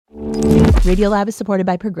Radiolab is supported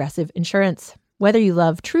by Progressive Insurance. Whether you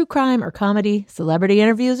love true crime or comedy, celebrity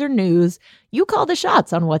interviews or news, you call the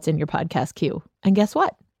shots on what's in your podcast queue. And guess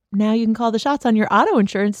what? Now you can call the shots on your auto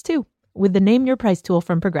insurance too with the Name Your Price tool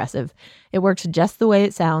from Progressive. It works just the way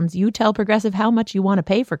it sounds. You tell Progressive how much you want to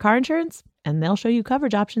pay for car insurance, and they'll show you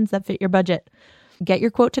coverage options that fit your budget. Get your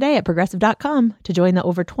quote today at Progressive.com to join the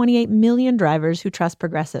over 28 million drivers who trust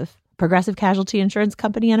Progressive. Progressive Casualty Insurance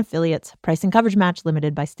Company and Affiliates. Price and coverage match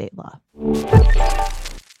limited by state law.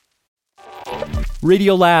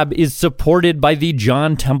 Radiolab is supported by the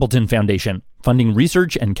John Templeton Foundation, funding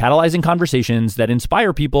research and catalyzing conversations that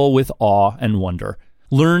inspire people with awe and wonder.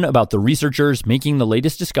 Learn about the researchers making the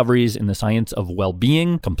latest discoveries in the science of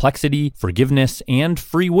well-being, complexity, forgiveness, and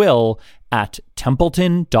free will at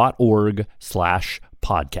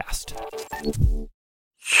templeton.org/podcast.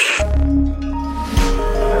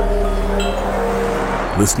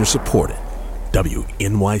 Listener supported.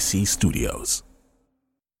 WNYC Studios.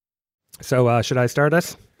 So, should I start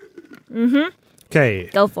us? Mm-hmm. Okay.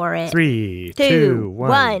 Go for it. 3, 2,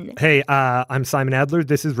 1. Hey, I'm Simon Adler.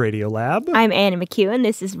 This is Radiolab. I'm Annie McEwen.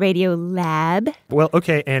 This is Radiolab. Well,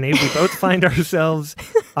 okay, Annie, we both find ourselves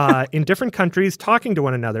in different countries talking to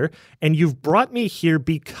one another, and you've brought me here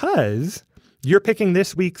because you're picking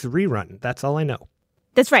this week's rerun. That's all I know.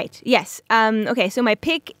 That's right. Yes. Okay, so my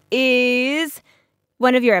pick is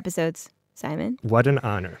one of your episodes, Simon. What an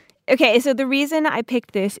honor. Okay, so the reason I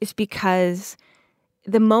picked this is because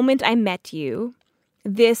the moment I met you,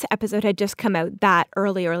 this episode had just come out that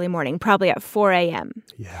early morning, probably at 4 a.m.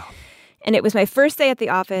 Yeah. And it was my first day at the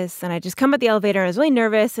office, and I just come up the elevator, and I was really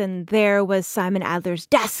nervous, and there was Simon Adler's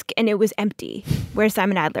desk, and it was empty. Where's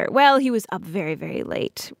Simon Adler? Well, he was up very, very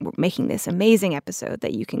late making this amazing episode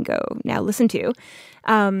that you can go now listen to.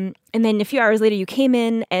 And then a few hours later, you came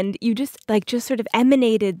in, and you just sort of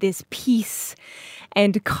emanated this peace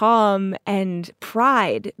and calm and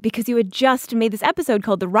pride because you had just made this episode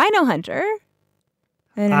called The Rhino Hunter.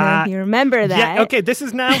 I don't know if you remember that. Yeah, okay, this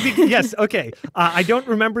is now... yes, okay. I don't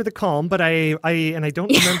remember the calm, but I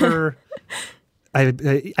don't remember... I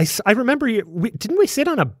remember didn't we sit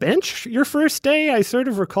on a bench your first day? I sort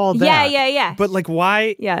of recall that. Yeah. But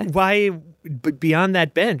why? Yeah. Why? But beyond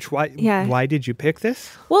that bench, why? Yeah. Why did you pick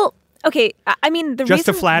this? Well, okay. I mean, the just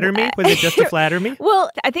reason... to flatter me? Was it just to flatter me? Well,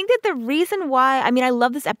 I think that the reason why... I mean, I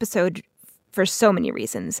love this episode for so many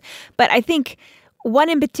reasons, but I think one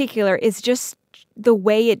in particular is just the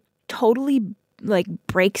way it totally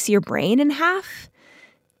breaks your brain in half.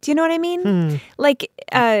 Do you know what I mean?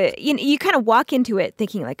 You kind of walk into it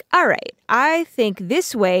thinking all right, I think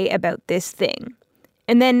this way about this thing.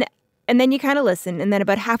 And then you kind of listen. And then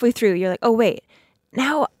about halfway through, you're like, oh, wait,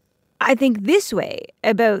 now I think this way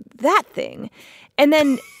about that thing. And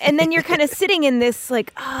then you're kind of sitting in this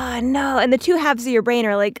oh, no. And the two halves of your brain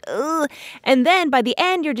are like, ugh. And then by the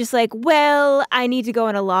end, you're just like, well, I need to go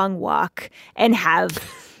on a long walk and have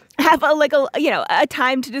a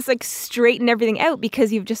time to just straighten everything out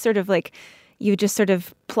because you've just sort of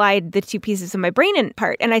plied the two pieces of my brain in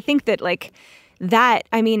part. And I think that that,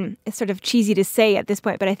 I mean, it's sort of cheesy to say at this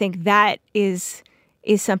point, but I think that is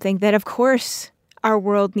something that, of course, our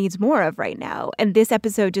world needs more of right now. And this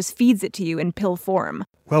episode just feeds it to you in pill form.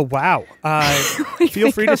 Well, wow.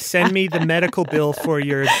 Feel free to send me the medical bill for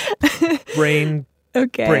your brain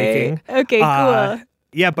breaking. Okay, cool.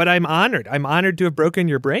 Yeah, but I'm honored. I'm honored to have broken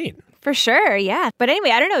your brain. For sure, yeah. But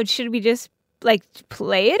anyway, I don't know. Should we just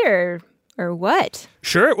play it or what?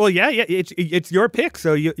 Sure. Well, yeah. It's your pick,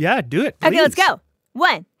 so do it. Please. Okay, let's go.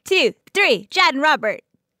 1, 2, 3. Chad and Robert,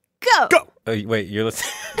 go. Go. Wait, you're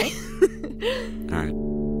listening. All right.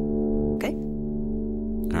 Okay.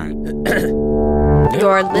 All right.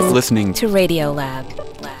 You're listening to Radiolab.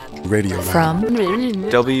 Radiolab. From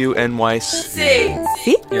WNYC.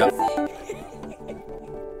 See? Yeah.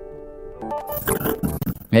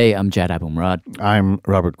 Hey, I'm Jad Abumrad. I'm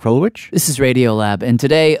Robert Krulwich. This is Radiolab, and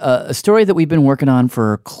today, a story that we've been working on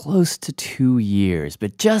for close to 2 years,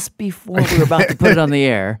 but just before we were about to put it on the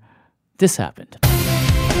air, this happened.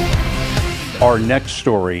 Our next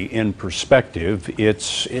story in perspective,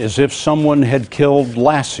 it's as if someone had killed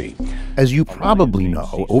Lassie. As you probably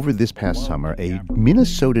know, over this past summer, a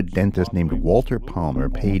Minnesota dentist named Walter Palmer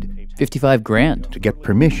paid $55,000 to get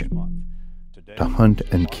permission to hunt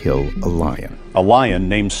and kill a lion. A lion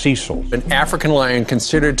named Cecil. An African lion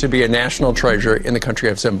considered to be a national treasure in the country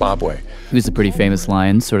of Zimbabwe. He was a pretty famous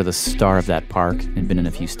lion, sort of the star of that park, had been in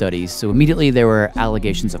a few studies. So immediately there were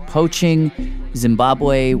allegations of poaching.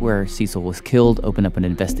 Zimbabwe, where Cecil was killed, opened up an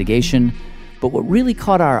investigation. But what really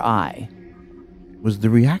caught our eye was the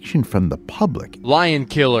reaction from the public. Lion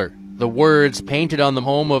killer. the words painted on the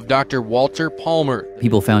home of Dr. Walter Palmer.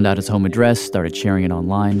 People found out his home address, started sharing it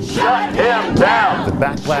online. Shut him down! The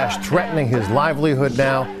backlash threatening his livelihood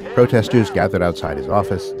now. Protesters gathered outside his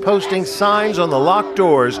office, posting signs on the locked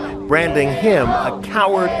doors branding him a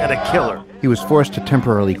coward and a killer. He was forced to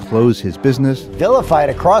temporarily close his business. Vilified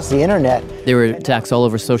across the internet. There were attacks all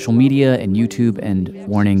over social media and YouTube, and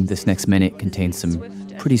warning, this next minute contains some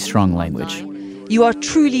pretty strong language. You are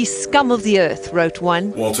truly scum of the earth, wrote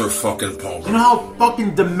one. Walter fucking Palmer. You know how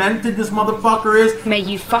fucking demented this motherfucker is? May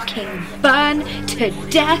you fucking burn to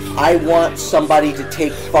death. I want somebody to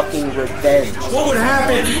take fucking revenge. What would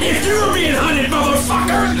happen if you were being hunted,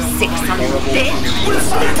 motherfucker? Sick son of a bitch. Would have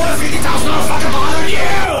somebody put a $50,000 fucking bond on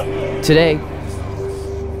you? Today,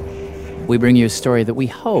 we bring you a story that we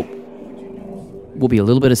hope will be a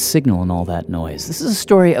little bit of signal in all that noise. This is a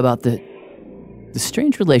story about the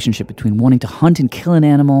strange relationship between wanting to hunt and kill an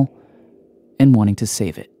animal and wanting to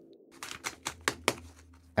save it.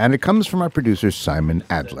 And it comes from our producer, Simon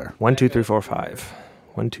Adler. 1, 2, 3, 4, 5.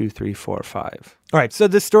 1, 2, 3, 4, 5. All right, so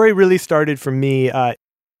this story really started for me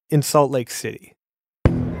in Salt Lake City.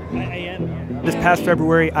 This past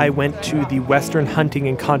February, I went to the Western Hunting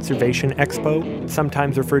and Conservation Expo,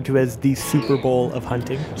 sometimes referred to as the Super Bowl of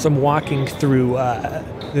hunting. So I'm walking through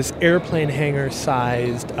this airplane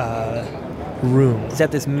hangar-sized room. It's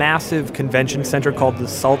at this massive convention center called the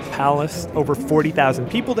Salt Palace. Over 40,000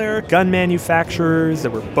 people there. Gun manufacturers,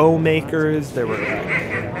 there were bow makers, there were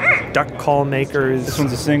duck call makers. This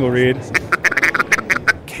one's a single read.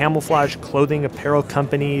 Camouflage clothing apparel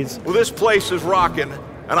companies. Well, this place is rocking,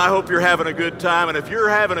 and I hope you're having a good time. And if you're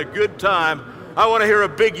having a good time, I want to hear a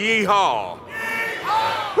big yee-haw.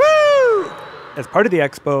 Woo! As part of the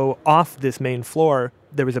expo, off this main floor,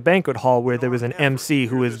 there was a banquet hall where there was an MC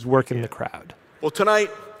who was working the crowd. Well, tonight,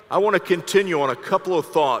 I want to continue on a couple of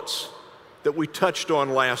thoughts that we touched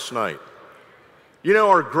on last night. You know,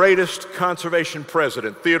 our greatest conservation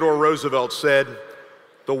president, Theodore Roosevelt, said,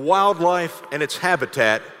 "The wildlife and its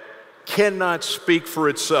habitat cannot speak for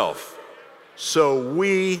itself, so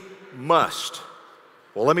we must."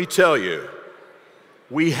 Well, let me tell you,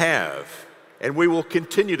 we have, and we will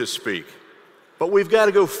continue to speak. But we've got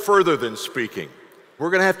to go further than speaking. We're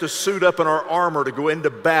going to have to suit up in our armor to go into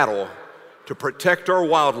battle to protect our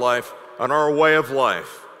wildlife and our way of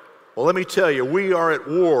life. Well, let me tell you, we are at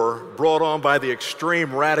war brought on by the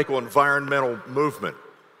extreme radical environmental movement.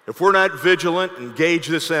 If we're not vigilant and engage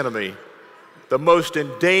this enemy, the most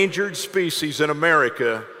endangered species in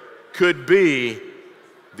America could be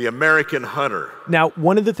the American hunter. Now,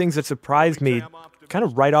 one of the things that surprised me kind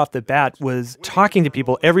of right off the bat was talking to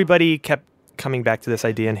people. Everybody kept coming back to this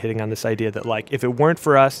idea and hitting on this idea that, like, if it weren't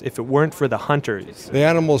for us, if it weren't for the hunters, the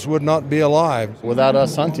animals would not be alive. Without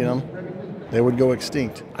us hunting them, they would go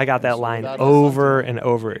extinct. I got that line over and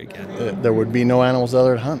over again. There would be no animals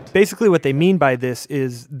other to hunt. Basically, what they mean by this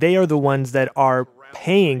is they are the ones that are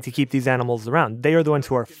paying to keep these animals around. They are the ones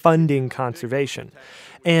who are funding conservation.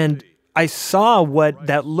 And I saw what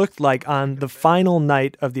that looked like on the final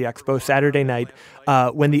night of the expo, Saturday night,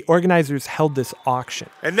 when the organizers held this auction.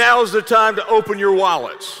 And now is the time to open your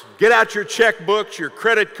wallets. Get out your checkbooks, your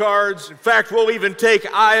credit cards. In fact, we'll even take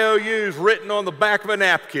IOUs written on the back of a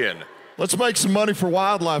napkin. Let's make some money for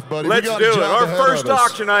wildlife, buddy. Let's do it. Our first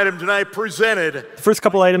auction item tonight presented. The first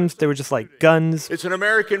couple items, they were just like guns. It's an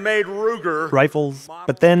American-made Ruger. Rifles.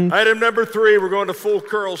 But then item number 3, we're going to full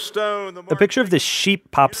curl stone. A picture of this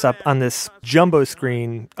sheep pops up on this jumbo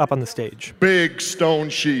screen up on the stage. Big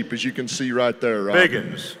stone sheep, as you can see right there. Right? Big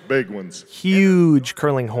ones. Big ones. Huge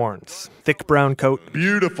curling horns. Thick brown coat.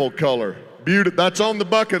 Beautiful color. That's on the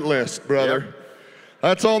bucket list, brother. Yep.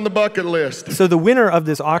 That's on the bucket list. So the winner of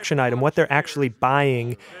this auction item, what they're actually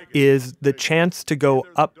buying is the chance to go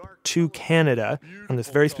up to Canada on this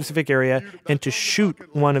very specific area and to shoot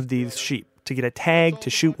one of these sheep, to get a tag to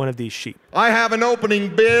shoot one of these sheep. I have an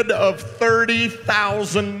opening bid of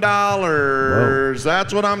 $30,000.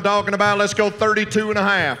 That's what I'm talking about. Let's go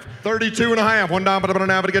 32.5. 32.5. One down, but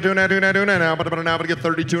now to get to now, but get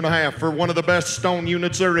 32.5 for one of the best stone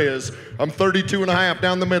units there is. I'm 32.5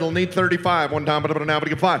 down the middle. Need 35. One time, but now to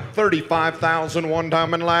get 5. 35,000. One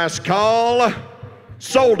time and last call.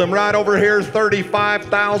 Sold him right over here,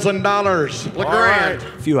 $35,000. Look grand.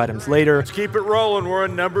 A few items later. Let's keep it rolling. We're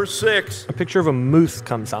on number 6. A picture of a moose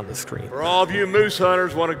comes on the screen. For all of you moose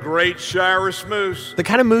hunters, what a great Shiras moose. The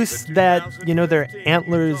kind of moose that, you know, their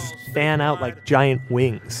antlers fan out like giant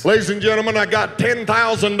wings. Ladies and gentlemen, I got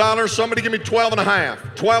 $10,000. Somebody give me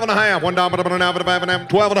 12.5. 12.5. One time, but now,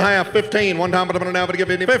 12.5. 15. One time, but now,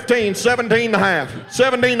 15. 17.5.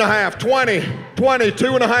 17.5. 20.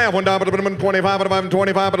 22.5. One time, but 25.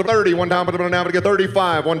 25, 30. One time, but now to get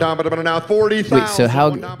 35. One time, but now 40,000. Wait, so how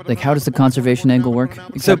does the conservation angle work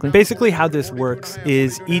exactly? So basically how this works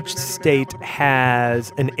is each state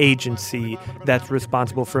has an agency that's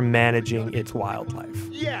responsible for managing its wildlife.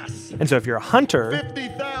 Yes. And so if you're a hunter,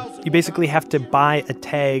 50,000. you basically have to buy a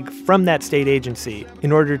tag from that state agency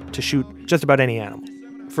in order to shoot just about any animal.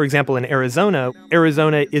 For example, in Arizona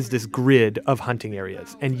is this grid of hunting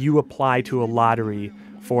areas, and you apply to a lottery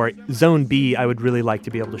for Zone B. I would really like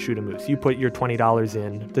to be able to shoot a moose. You put your $20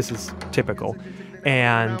 in. This is typical.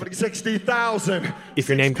 And 60,000. If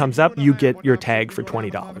your name comes up, you get your tag for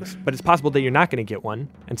 $20. But it's possible that you're not going to get one,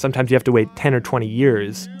 and sometimes you have to wait 10 or 20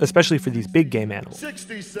 years, especially for these big game animals.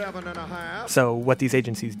 67.5. So what these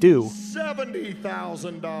agencies do,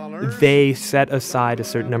 $70,000. they set aside a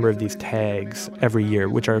certain number of these tags every year,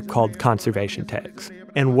 which are called conservation tags.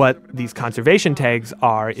 And what these conservation tags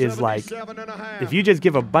are is like, if you just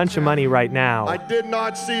give a bunch of money right now, I did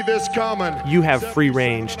not see this coming. You have free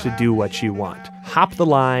range to do what you want. Hop the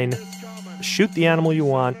line, shoot the animal you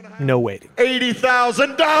want, no waiting.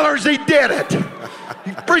 $80,000, he did it.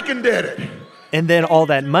 He freaking did it. And then all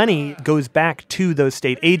that money goes back to those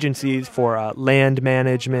state agencies for land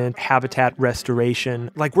management, habitat restoration.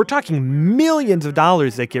 Like, we're talking millions of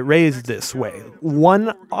dollars that get raised this way.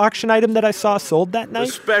 One auction item that I saw sold that night,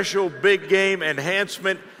 The special big game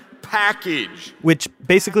enhancement package, which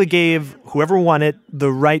basically gave whoever won it the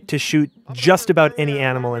right to shoot just about any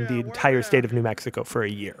animal in the entire state of New Mexico for a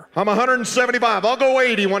year. I'm 175. I'll go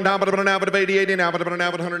 80 one time, but now, but 80, 80 now, but now,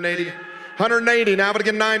 but 180. 180, now but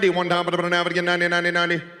again 90. One time, but now but again 90, 90,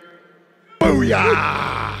 90.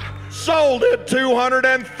 Booyah! Sold it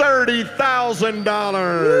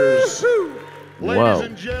 $230,000. Ladies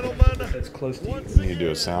and gentlemen, that's close to you. Can you do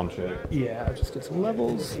a sound check? Yeah, I'll just get some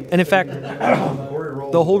levels. And in fact,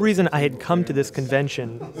 the whole reason I had come to this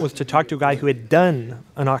convention was to talk to a guy who had done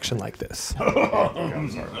an auction like this.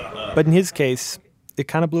 But in his case, it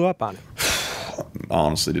kind of blew up on him. I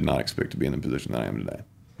honestly did not expect to be in the position that I am today.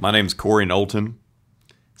 My name's Corey Knowlton,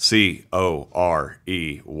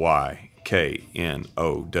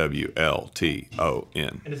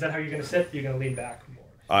 COREYKNOWLTON. And is that how you're going to sit? You're going to lean back more?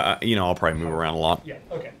 I'll probably move around a lot. Yeah,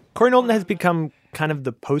 okay. Corey Knowlton has become kind of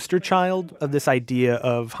the poster child of this idea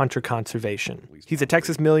of hunter conservation. He's a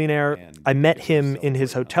Texas millionaire. I met him in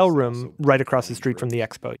his hotel room right across the street from the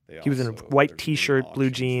expo. He was in a white T-shirt, blue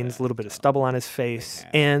jeans, a little bit of stubble on his face.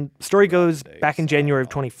 And story goes, back in January of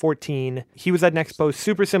 2014, he was at an expo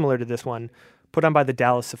super similar to this one, put on by the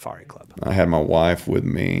Dallas Safari Club. I had my wife with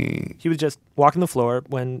me. He was just walking the floor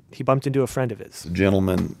when he bumped into a friend of his. A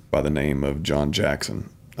gentleman by the name of John Jackson.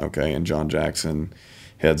 Okay, and John Jackson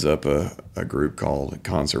heads up a group called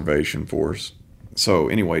Conservation Force. So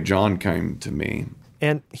anyway, John came to me.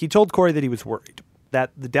 And he told Corey that he was worried,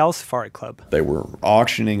 that the Dallas Safari Club, they were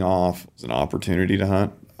auctioning off an opportunity to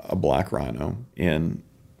hunt a black rhino in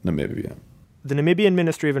Namibia. The Namibian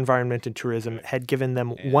Ministry of Environment and Tourism had given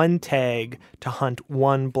them one tag to hunt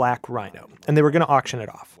one black rhino, and they were going to auction it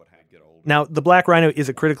off. Now, the black rhino is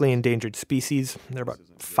a critically endangered species. There are about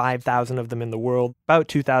 5,000 of them in the world, about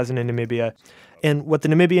 2,000 in Namibia. And what the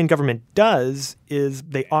Namibian government does is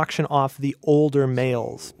they auction off the older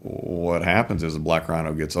males. What happens is the black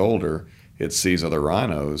rhino gets older, it sees other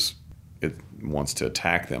rhinos, it wants to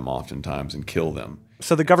attack them oftentimes and kill them.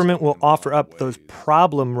 So the government will offer up those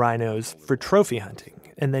problem rhinos for trophy hunting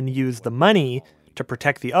and then use the money to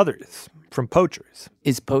protect the others from poachers.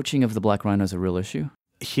 Is poaching of the black rhinos a real issue?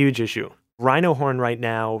 Huge issue. Rhino horn right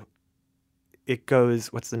now, it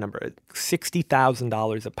goes, what's the number?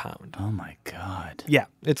 $60,000 a pound. Oh my God. Yeah,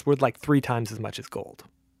 it's worth like 3 times as much as gold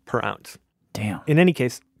per ounce. Damn. In any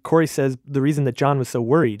case, Corey says the reason that John was so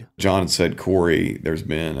worried. John said, Corey, there's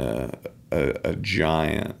been a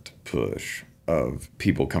giant push of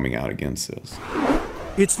people coming out against this.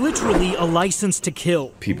 It's literally a license to kill.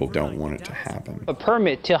 People don't want it to happen. A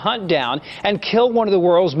permit to hunt down and kill one of the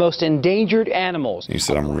world's most endangered animals. He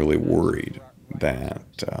said, I'm really worried that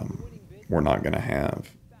we're not going to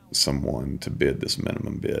have someone to bid this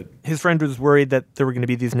minimum bid. His friend was worried that there were going to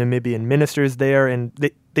be these Namibian ministers there, and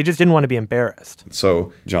they just didn't want to be embarrassed.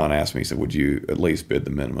 So John asked me, he said, would you at least bid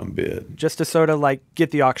the minimum bid? Just to sort of like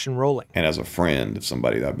get the auction rolling. And as a friend of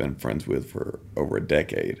somebody that I've been friends with for over a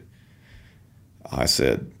decade, I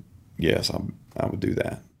said, yes, I would do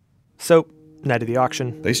that. So, night of the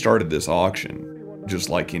auction. They started this auction just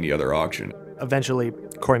like any other auction. Eventually,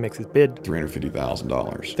 Corey makes his bid.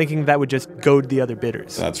 $350,000. Thinking that would just goad the other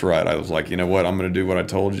bidders. That's right. I was like, you know what? I'm going to do what I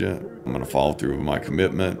told you. I'm going to follow through with my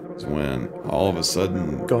commitment. It's when all of a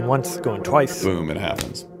sudden... Going once, going twice. Boom, it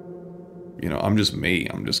happens. You know, I'm just me.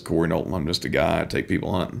 I'm just Corey Knowlton. I'm just a guy. I take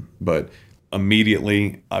people hunting. But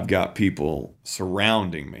immediately I've got people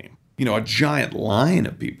surrounding me. You know, a giant line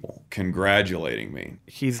of people congratulating me.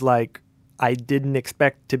 He's like, I didn't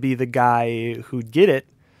expect to be the guy who'd get it,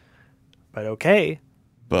 but okay.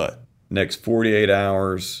 But next 48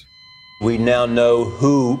 hours... We now know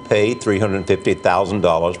who paid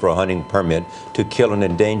 $350,000 for a hunting permit to kill an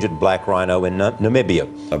endangered black rhino in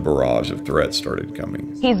Namibia. A barrage of threats started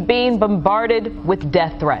coming. He's being bombarded with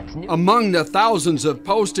death threats. Among the thousands of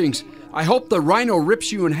postings, I hope the rhino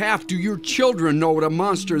rips you in half. Do your children know what a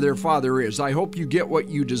monster their father is? I hope you get what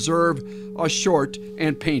you deserve, a short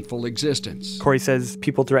and painful existence. Corey says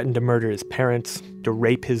people threatened to murder his parents, to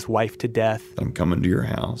rape his wife to death. I'm coming to your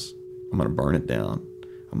house. I'm going to burn it down.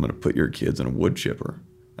 I'm going to put your kids in a wood chipper,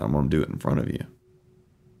 and I'm going to do it in front of you.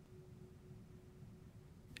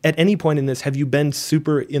 At any point in this, have you been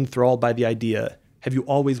super enthralled by the idea? Have you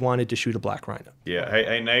always wanted to shoot a black rhino? Yeah.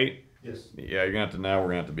 Hey, Nate? Yes. Yeah, we're going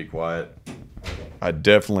to have to be quiet. I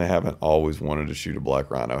definitely haven't always wanted to shoot a black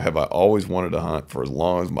rhino. Have I always wanted to hunt for as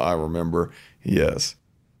long as I remember? Yes.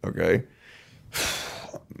 Okay.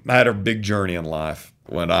 I had a big journey in life.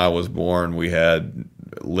 When I was born, we had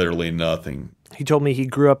literally nothing. He told me he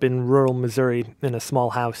grew up in rural Missouri in a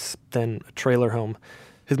small house, then a trailer home.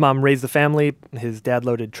 His mom raised the family. His dad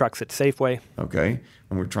loaded trucks at Safeway. Okay.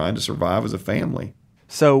 And we're trying to survive as a family.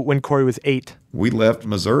 So when Corey was 8, we left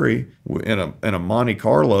Missouri in a Monte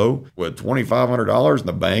Carlo with $2,500 in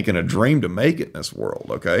the bank and a dream to make it in this world,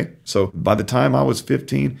 okay? So by the time I was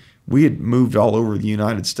 15, we had moved all over the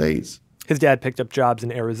United States. His dad picked up jobs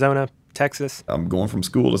in Arizona, Texas. I'm going from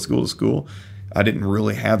school to school to school. I didn't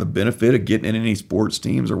really have the benefit of getting in any sports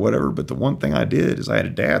teams or whatever, but the one thing I did is I had a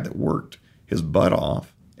dad that worked his butt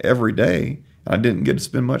off every day, and I didn't get to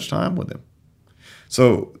spend much time with him.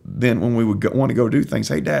 So then when we would want to go do things,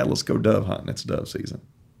 hey, Dad, let's go dove hunting. It's dove season.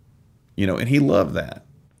 You know, and he loved that.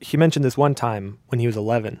 He mentioned this one time when he was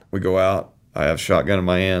 11. We go out. I have a shotgun in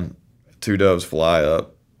my hand. 2 doves fly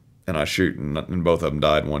up, and I shoot, and both of them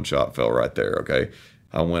died. One shot fell right there, okay?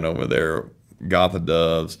 I went over there, got the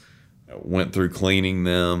doves, went through cleaning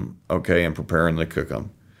them, okay, and preparing to cook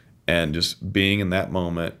them. And just being in that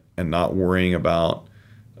moment and not worrying about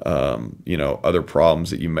other problems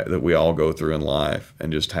that we all go through in life,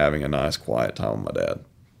 and just having a nice quiet time with my dad.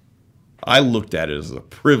 I looked at it as a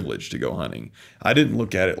privilege to go hunting. I didn't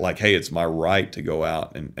look at it like, hey, it's my right to go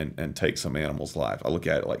out and take some animal's life. I look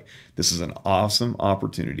at it like, this is an awesome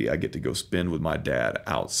opportunity I get to go spend with my dad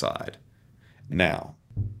outside. Now,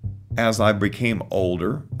 as I became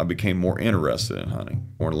older, I became more interested in hunting.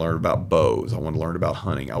 I wanted to learn about bows. I wanted to learn about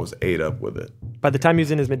hunting. I was ate up with it. By the time he was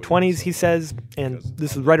in his mid-20s, he says, and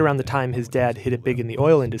this is right around the time his dad hit it big in the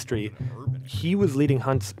oil industry, he was leading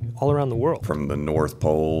hunts all around the world. From the North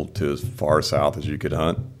Pole to as far south as you could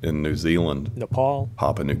hunt in New Zealand, Nepal,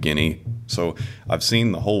 Papua New Guinea. So I've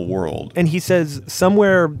seen the whole world. And he says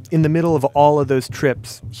somewhere in the middle of all of those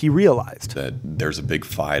trips, he realized that there's a big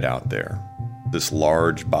fight out there. This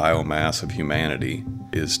large biomass of humanity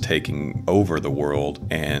is taking over the world,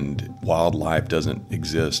 and wildlife doesn't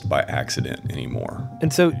exist by accident anymore.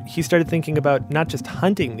 And so he started thinking about not just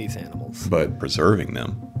hunting these animals, but preserving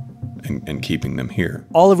them and keeping them here.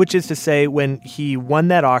 All of which is to say, when he won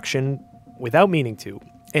that auction without meaning to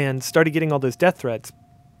and started getting all those death threats,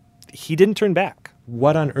 he didn't turn back.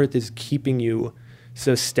 What on earth is keeping you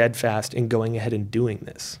so steadfast in going ahead and doing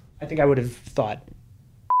this? I think I would have thought,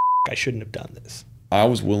 I shouldn't have done this. I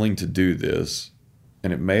was willing to do this,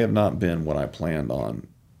 and it may have not been what I planned on,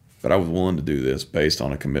 but I was willing to do this based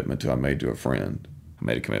on a commitment I made to a friend. I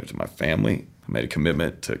made a commitment to my family. I made a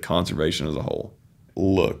commitment to conservation as a whole.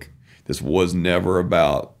 Look, this was never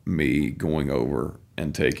about me going over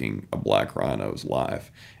and taking a black rhino's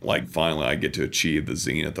life. Like, finally I get to achieve the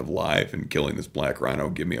zenith of life, and killing this black rhino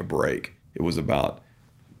give me a break. It was about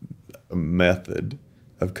a method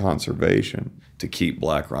of conservation to keep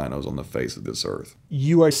black rhinos on the face of this earth.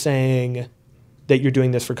 You are saying that you're doing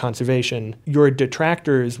this for conservation. Your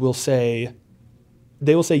detractors will say,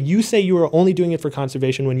 you say you are only doing it for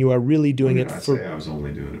conservation when you are really doing it for... I was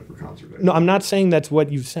only doing it for conservation. No, I'm not saying that's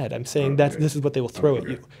what you've said. I'm saying this is what they will throw at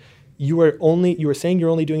you. You are saying you're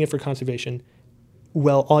only doing it for conservation.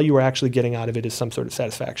 Well, all you are actually getting out of it is some sort of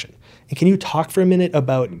satisfaction. And can you talk for a minute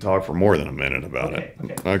about... Talk for more than a minute about it.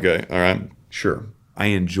 Okay, all right, sure. I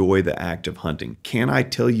enjoy the act of hunting. Can I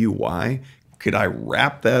tell you why? Could I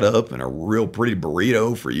wrap that up in a real pretty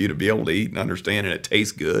burrito for you to be able to eat and understand, and it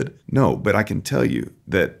tastes good? No, but I can tell you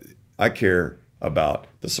that I care about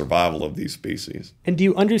the survival of these species. And do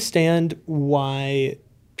you understand why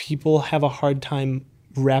people have a hard time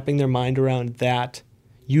wrapping their mind around that,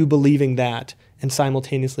 you believing that, and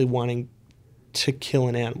simultaneously wanting to kill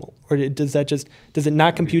an animal? Or does it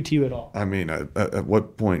not compute to you at all? I mean, at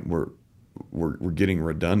what point we're getting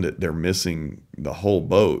redundant? They're missing the whole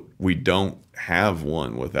boat. We don't have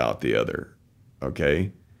one without the other,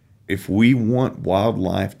 okay? If we want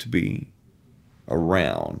wildlife to be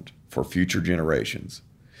around for future generations,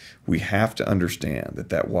 we have to understand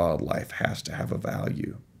that wildlife has to have a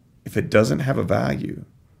value. If it doesn't have a value,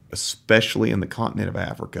 especially in the continent of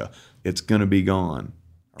Africa, it's going to be gone.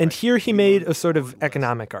 And here he made a sort of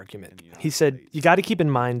economic argument. He said, you got to keep in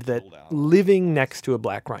mind that living next to a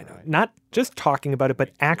black rhino, not just talking about it,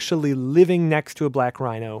 but actually living next to a black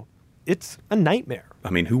rhino, it's a nightmare. I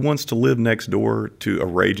mean, who wants to live next door to a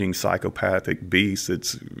raging psychopathic beast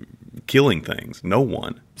that's killing things? No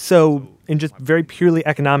one. So in just very purely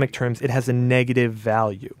economic terms, it has a negative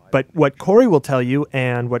value. But what Corey will tell you,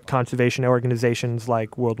 and what conservation organizations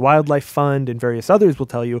like World Wildlife Fund and various others will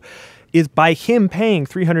tell you, is by him paying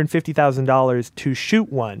 $350,000 to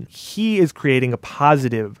shoot one, he is creating a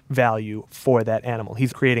positive value for that animal.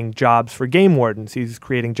 He's creating jobs for game wardens. He's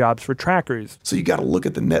creating jobs for trackers. So you got to look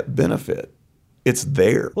at the net benefit. It's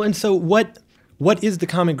there. Well, and so what is the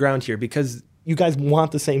common ground here? Because you guys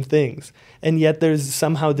want the same things, and yet there's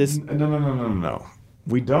somehow this... No.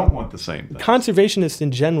 We don't want the same thing. Conservationists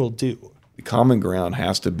in general do. The common ground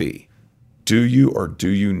has to be, do you or do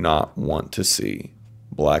you not want to see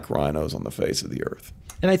black rhinos on the face of the earth?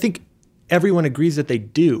 And I think everyone agrees that they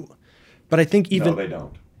do. But I think even... No, they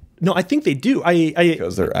don't. No, I think they do.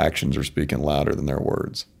 Because their actions are speaking louder than their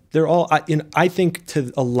words. They're all... I think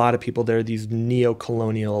to a lot of people, there are these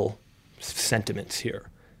neo-colonial sentiments here.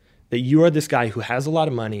 That you are this guy who has a lot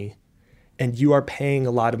of money, and you are paying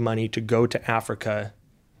a lot of money to go to Africa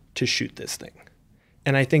to shoot this thing.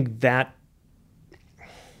 And I think that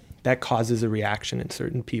causes a reaction in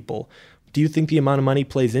certain people. Do you think the amount of money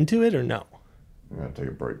plays into it or no? I'm going to take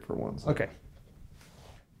a break for 1 second.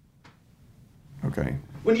 Okay.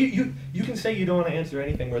 Well, you can say you don't want to answer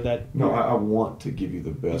anything where that... No, I want to give you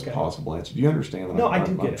the best possible answer. Do you understand that? No,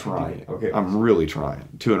 I'm get it. Trying. Okay, I'm really trying.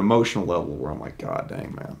 To an emotional level where I'm like, God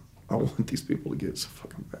dang, man. I want these people to get it so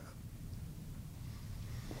fucking bad.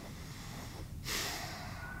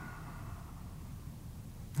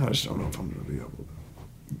 I just don't know if I'm going to be able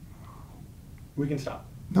to. We can stop.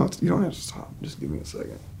 No, you don't have to stop. Just give me a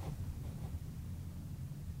second.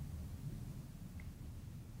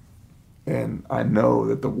 And I know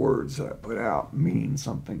that the words that I put out mean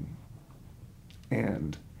something.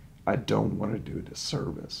 And I don't want to do a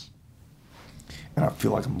disservice. And I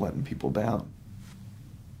feel like I'm letting people down.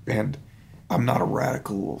 And I'm not a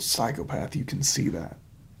radical psychopath. You can see that.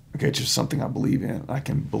 Okay, it's just something I believe in. I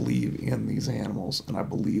can believe in these animals, and I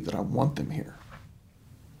believe that I want them here.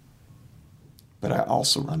 But I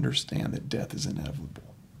also understand that death is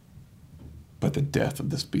inevitable. But the death of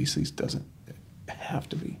the species doesn't have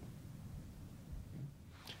to be.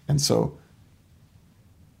 And so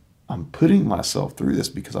I'm putting myself through this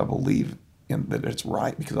because I believe in that it's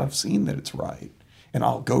right, because I've seen that it's right. And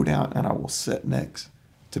I'll go down and I will sit next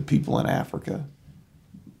to people in Africa,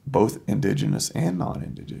 both indigenous and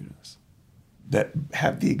non-indigenous, that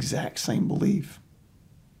have the exact same belief.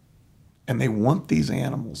 And they want these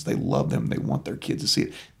animals. They love them. They want their kids to see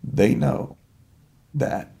it. They know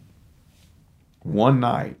that one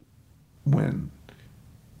night when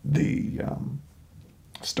the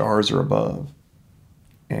stars are above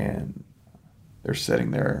and they're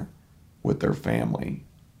sitting there with their family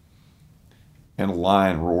and a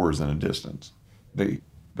lion roars in a distance, they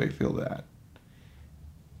feel that.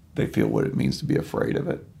 They feel what it means to be afraid of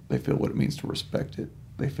it. They feel what it means to respect it.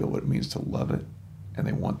 They feel what it means to love it. And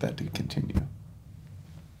they want that to continue.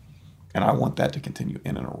 And I want that to continue.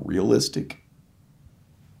 And in a realistic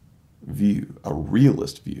view, a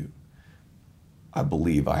realist view, I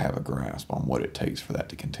believe I have a grasp on what it takes for that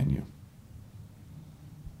to continue.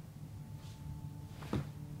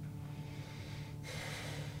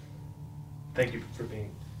 Thank you for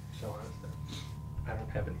being so honest. I don't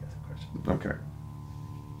have any other questions. Okay.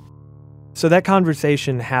 So that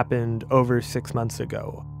conversation happened over 6 months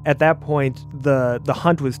ago. At that point, the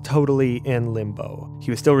hunt was totally in limbo.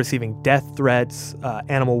 He was still receiving death threats.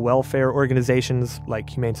 Animal welfare organizations like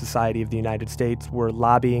Humane Society of the United States were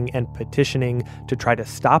lobbying and petitioning to try to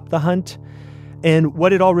stop the hunt. And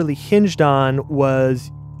what it all really hinged on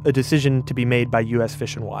was a decision to be made by U.S.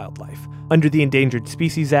 Fish and Wildlife. Under the Endangered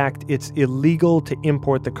Species Act, it's illegal to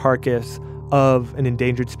import the carcass of an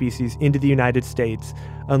endangered species into the United States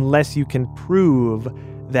unless you can prove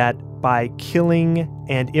that by killing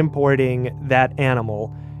and importing that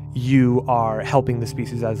animal, you are helping the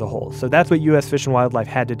species as a whole. So that's what U.S. Fish and Wildlife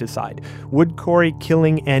had to decide. Would Corey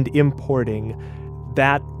killing and importing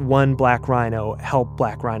that one black rhino help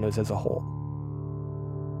black rhinos as a whole?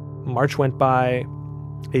 March went by,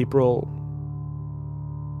 April,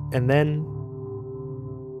 and then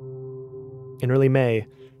in early May,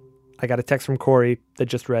 I got a text from Corey that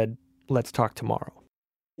just read, "Let's talk tomorrow."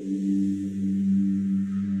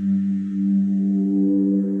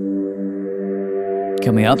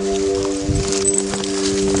 Coming up.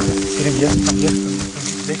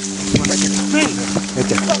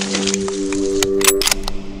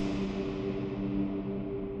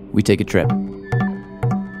 We take a trip.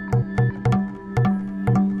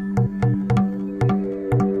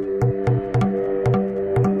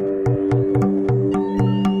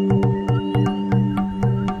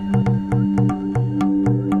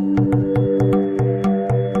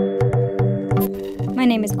 My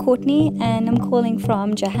name is Courtney and I'm calling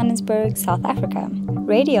from Johannesburg, South Africa.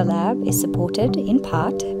 Radiolab is supported in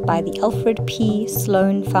part by the Alfred P.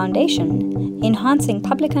 Sloan Foundation, enhancing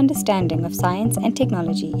public understanding of science and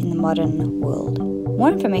technology in the modern world. More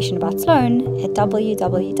information about Sloan at www.sloan.org.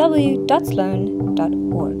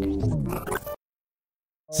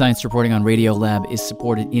 Science reporting on Radiolab is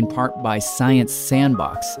supported in part by Science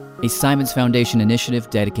Sandbox, a Simons Foundation initiative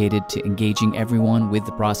dedicated to engaging everyone with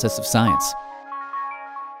the process of science.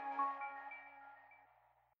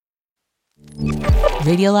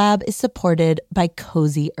 Radiolab is supported by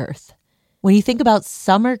Cozy Earth. When you think about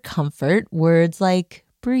summer comfort, words like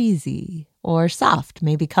breezy or soft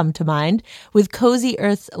maybe come to mind. With Cozy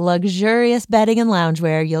Earth's luxurious bedding and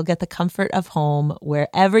loungewear, you'll get the comfort of home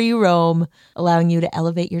wherever you roam, allowing you to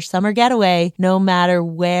elevate your summer getaway no matter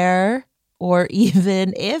where or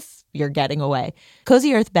even if you're getting away.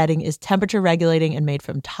 Cozy Earth bedding is temperature regulating and made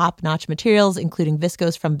from top-notch materials, including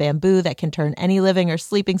viscose from bamboo that can turn any living or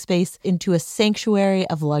sleeping space into a sanctuary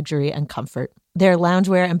of luxury and comfort. Their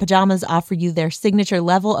loungewear and pajamas offer you their signature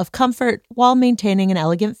level of comfort while maintaining an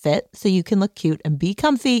elegant fit, so you can look cute and be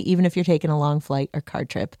comfy even if you're taking a long flight or car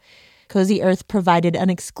trip. Cozy Earth provided an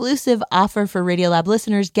exclusive offer for Radiolab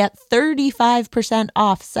listeners. Get 35%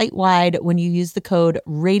 off site-wide when you use the code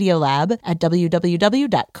RADIOLAB at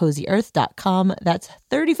www.cozyearth.com. That's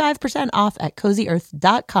 35% off at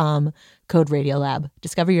cozyearth.com, code RADIOLAB.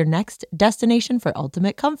 Discover your next destination for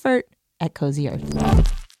ultimate comfort at Cozy Earth.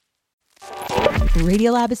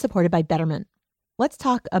 Radiolab is supported by Betterment. Let's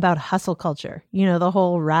talk about hustle culture. You know, the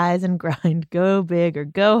whole rise and grind, go big or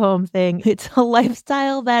go home thing. It's a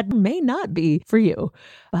lifestyle that may not be for you,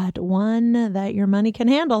 but one that your money can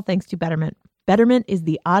handle thanks to Betterment. Betterment is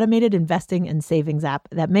the automated investing and savings app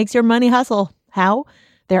that makes your money hustle. How?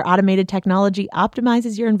 Their automated technology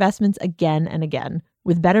optimizes your investments again and again.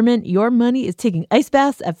 With Betterment, your money is taking ice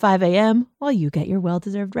baths at 5 a.m. while you get your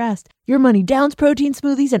well-deserved rest. Your money downs protein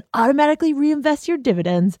smoothies and automatically reinvests your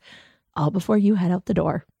dividends, all before you head out the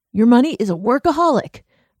door. Your money is a workaholic,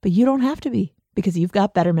 but you don't have to be because you've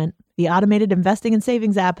got Betterment, the automated investing and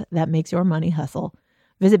savings app that makes your money hustle.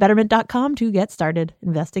 Visit Betterment.com to get started.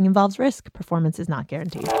 Investing involves risk. Performance is not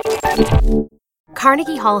guaranteed.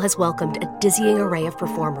 Carnegie Hall has welcomed a dizzying array of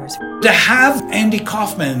performers. To have Andy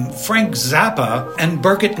Kaufman, Frank Zappa, and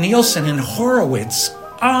Birgit Nielsen and Horowitz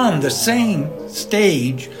on the same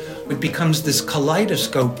stage, it becomes this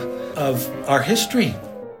kaleidoscope of our history.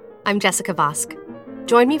 I'm Jessica Vosk.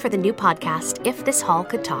 Join me for the new podcast, If This Hall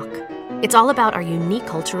Could Talk. It's all about our unique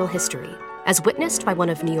cultural history, as witnessed by one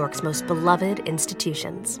of New York's most beloved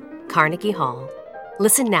institutions, Carnegie Hall.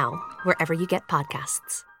 Listen now, wherever you get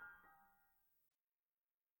podcasts.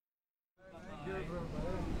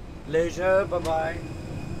 Leisure, bye-bye.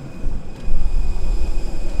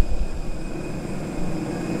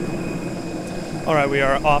 All right, we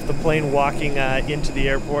are off the plane walking into the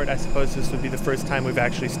airport. I suppose this would be the first time we've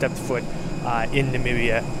actually stepped foot in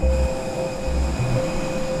Namibia.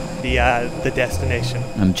 The destination.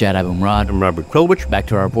 I'm Jad Abumrad. I'm Robert Krulwich. Back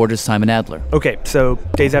to our reporter, Simon Adler. Okay, so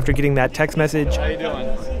days after getting that text message, how you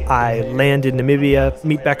doing? I land in Namibia,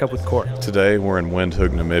 meet back up with Corey. Today we're in Windhoek,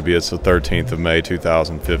 Namibia. It's the 13th of May,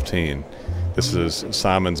 2015. This is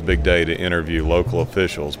Simon's big day to interview local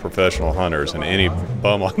officials, professional hunters, and any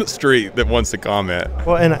bum on the street that wants to comment.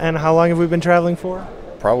 Well, and how long have we been traveling for?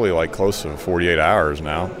 Probably like close to 48 hours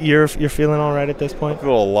now. You're feeling all right at this point? I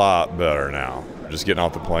feel a lot better now. Just getting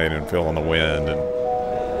off the plane and feeling the wind.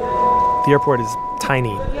 The airport is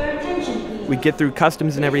tiny. We get through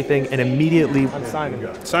customs and everything, and immediately... I'm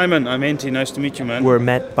Simon. Simon, I'm Henty. Nice to meet you, man. We're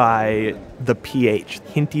met by the PH,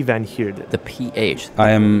 Henty van Heerden. The PH. I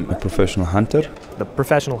am a professional hunter. The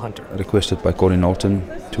professional hunter. Requested by Corey Norton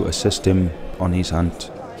to assist him on his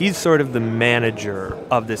hunt. He's sort of the manager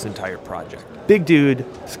of this entire project. Big dude,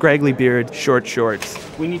 scraggly beard, short shorts.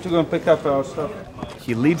 We need to go and pick up our stuff.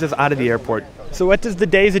 He leads us out of the airport So what does the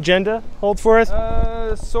day's agenda hold for us?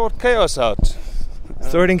 Sort chaos out.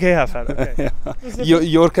 Sorting chaos out, okay.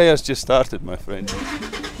 Your chaos just started, my friend.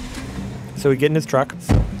 So we get in his truck,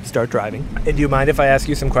 start driving. And do you mind if I ask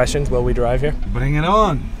you some questions while we drive here? Bring it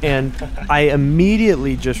on. And I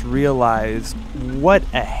immediately just realized what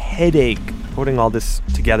a headache putting all this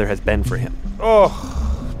together has been for him.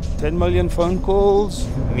 10 million phone calls,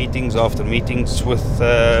 meetings after meetings with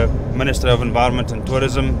Minister of Environment and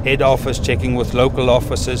Tourism, head office checking with local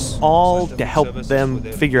offices. All to help them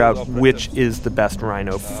figure out which is the best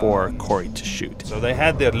rhino for Corey to shoot. So they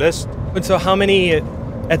had their list. And so how many,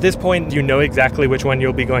 at this point, do you know exactly which one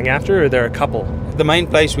you'll be going after, or are there a couple? The main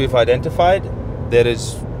place we've identified, there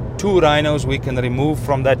is 2 rhinos we can remove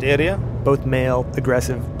from that area. Both male,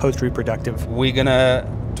 aggressive, post-reproductive. We're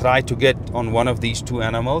gonna try to get on one of these 2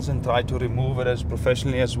 animals and try to remove it as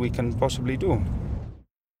professionally as we can possibly do.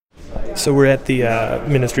 So we're at the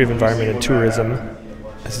Ministry of Environment and Tourism.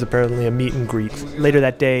 This is apparently a meet and greet. Later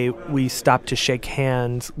that day, we stopped to shake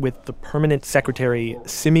hands with the Permanent Secretary,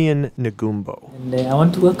 Simeon Ngumbo. And I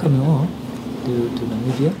want to welcome you all to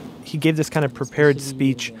Namibia. He gave this kind of prepared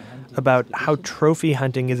speech about how trophy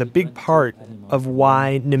hunting is a big part of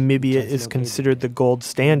why Namibia is considered the gold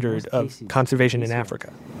standard of conservation in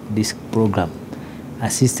Africa. This program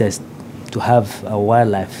assists us to have our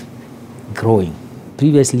wildlife growing.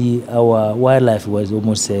 Previously, our wildlife was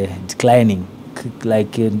almost declining,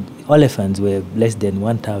 like elephants were less than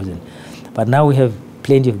 1,000. But now we have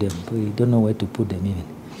plenty of them. We don't know where to put them even.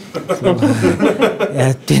 So,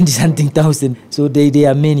 20-something thousand. So they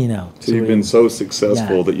are many now. So you've been so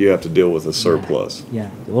successful that you have to deal with a surplus. Yeah,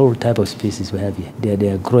 all type of species we have here. They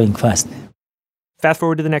are growing fast. Fast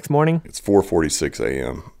forward to the next morning. It's 4:46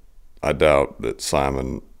 a.m. I doubt that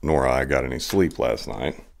Simon nor I got any sleep last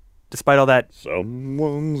night. Despite all that,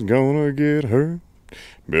 someone's gonna get hurt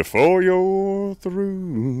before you're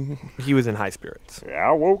through. He was in high spirits.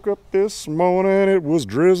 I woke up this morning, it was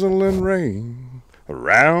drizzling rain.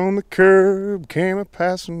 Around the curb came a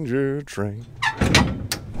passenger train.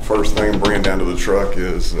 First thing I'm bringing down to the truck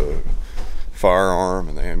is a firearm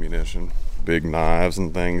and the ammunition. Big knives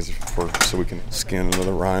and things so we can skin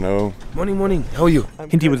another rhino. Morning. How are you?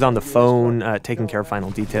 Hinty was on the phone, taking care of final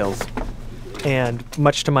details. And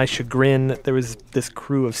much to my chagrin, there was this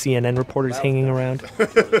crew of CNN reporters hanging around.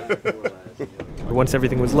 Once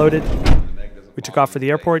everything was loaded, we took off for the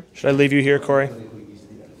airport. Should I leave you here, Corey?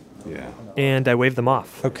 Yeah. And I waved them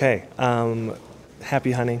off. Okay.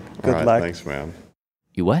 Happy hunting. Good right, luck. Thanks, man.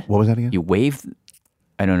 You what? What was that again? You waved?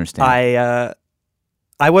 I don't understand.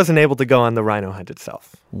 I wasn't able to go on the rhino hunt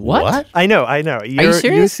itself. What? I know. Are you serious?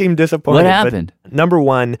 You seem disappointed. What happened? Number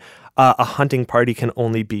one, a hunting party can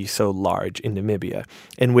only be so large in Namibia.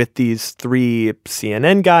 And with these 3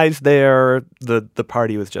 CNN guys there, the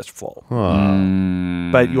party was just full.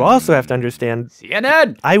 But you also have to understand,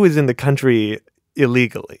 CNN! I was in the country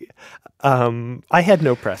illegally. I had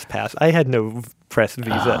no press pass. I had no press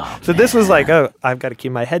visa. So this was like, I've got to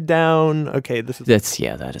keep my head down. Okay,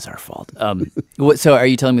 that is our fault. So are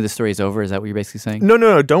you telling me the story is over? Is that what you're basically saying?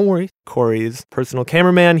 No, don't worry. Corey's personal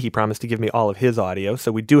cameraman, he promised to give me all of his audio.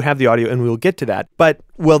 So we do have the audio and we will get to that. But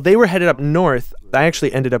while they were headed up north, I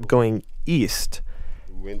actually ended up going east.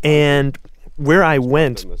 And where I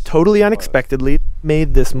went, totally unexpectedly,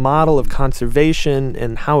 made this model of conservation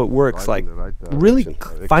and how it works, like, really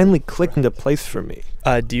finally clicked into place for me.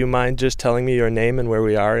 Do you mind just telling me your name and where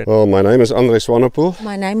we are? Well, my name is Andre Swanepoel.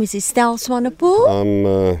 My name is Estelle Swanepoel.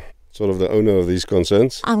 I'm sort of the owner of these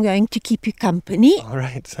concerns. I'm going to keep you company. All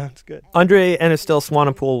right, sounds good. Andre and Estelle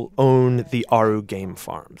Swanepoel own the Aru Game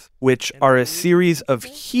Farms, which are a series of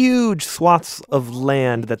huge swaths of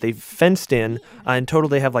land that they've fenced in. In total,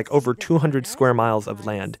 they have like over 200 square miles of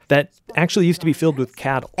land that actually used to be filled with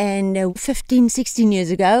cattle. And 15, 16 years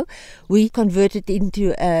ago, we converted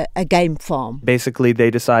into a game farm. Basically, they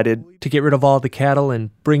decided to get rid of all the cattle and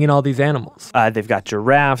bring in all these animals. They've got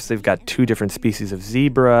giraffes, they've got 2 different species of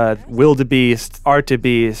zebra, wildebeest,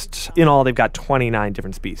 artebeest. In all, they've got 29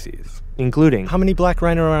 different species, including... How many black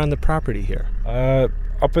rhino are on the property here?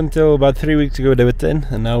 Up until about 3 weeks ago, there were 10,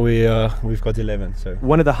 and now we've got 11. So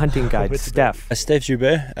one of the hunting guides, Steph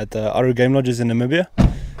Joubert at the Aru Game Lodges in Namibia,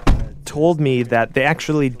 told me that they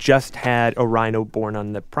actually just had a rhino born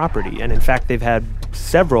on the property, and in fact, they've had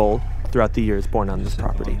several throughout the years born on this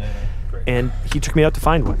property. And he took me out to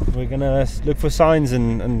find one. We're going to look for signs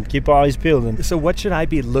and keep our eyes peeled. So what should I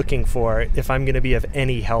be looking for if I'm going to be of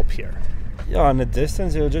any help here? Yeah, in the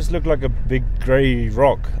distance, it'll just look like a big grey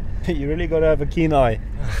rock. You really got to have a keen eye.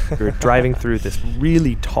 We were driving through this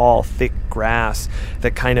really tall, thick grass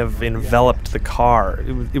that kind of enveloped the car.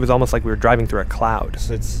 It was almost like we were driving through a cloud.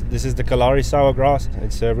 So this is the Kalahari sour grass.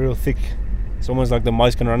 It's real thick. It's almost like the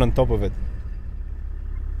mice can run on top of it.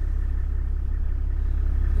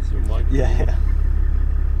 Yeah.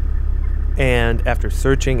 And after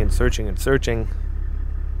searching and searching and searching...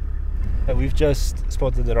 We've just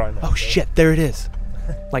spotted the rhino. Oh shit, there it is.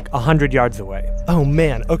 Like 100 yards away. Oh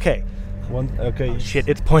man, okay. Okay. Oh, shit,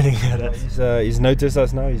 it's pointing at us. He's noticed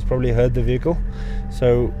us now. He's probably heard the vehicle.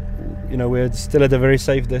 So, we're still at a very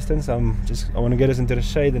safe distance. I want to get us into the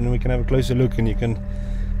shade, and then we can have a closer look, and you can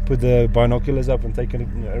put the binoculars up and take a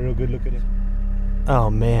real good look at it. Oh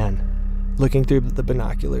man. Looking through the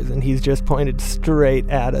binoculars, and he's just pointed straight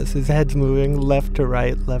at us. His head's moving left to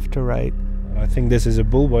right, left to right. I think this is a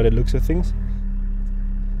bull by the looks of things.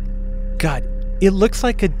 God, it looks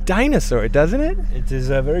like a dinosaur, doesn't it? It is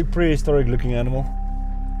a very prehistoric looking animal.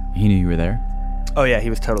 He knew you were there? Oh yeah, he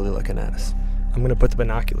was totally looking at us. I'm going to put the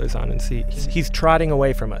binoculars on and see. He's trotting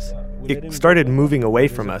away from us. It started moving away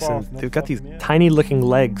from us, and they've got these tiny looking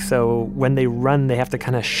legs, so when they run, they have to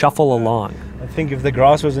kind of shuffle along. I think if the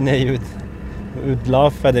grass wasn't there, you would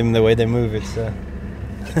laugh at them the way they move. It's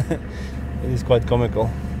it is quite comical.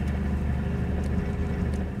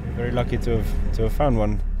 We're very lucky to have found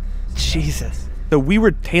one. Jesus. So we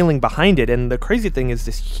were tailing behind it, and the crazy thing is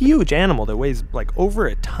this huge animal that weighs like over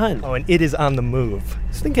a ton. Oh, and it is on the move.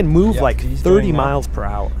 This thing can move like 30 miles per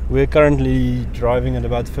hour. We're currently driving at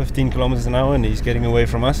about 15 kilometers an hour, and he's getting away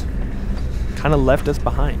from us. Kind of left us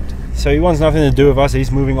behind. So he wants nothing to do with us.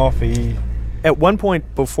 He's moving off. At one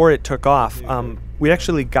point before it took off, we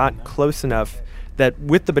actually got close enough that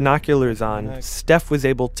with the binoculars on, Steph was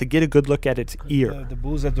able to get a good look at its ear. The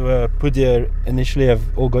bulls that were put there initially have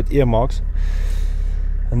all got ear marks.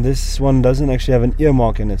 And this one doesn't actually have an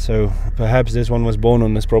earmark in it, so perhaps this one was born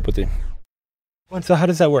on this property. So how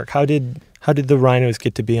does that work? How did the rhinos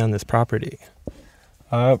get to be on this property?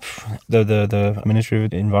 The Ministry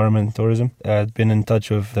of Environment and Tourism had been in touch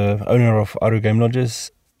with the owner of Aru Game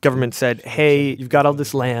Lodges. Government said, hey, you've got all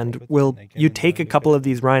this land. Will you take a couple of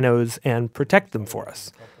these rhinos and protect them for us?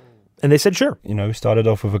 And they said, sure. Started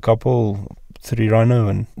off with a couple, 3 rhino,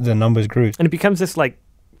 and the numbers grew. And it becomes this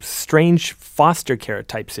strange foster care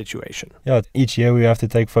type situation. Yeah, each year we have to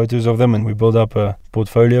take photos of them, and we build up a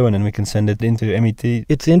portfolio, and then we can send it into MET.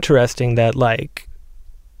 It's interesting that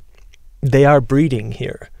they are breeding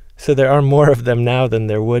here, so there are more of them now than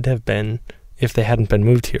there would have been if they hadn't been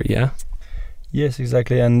moved here. Yeah. Yes,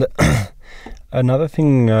 exactly. And another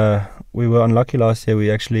thing, we were unlucky last year.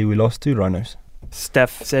 We lost 2 rhinos.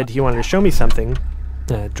 Steph said he wanted to show me something.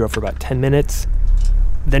 Drove for about 10 minutes.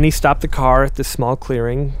 Then he stopped the car at this small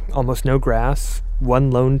clearing, almost no grass,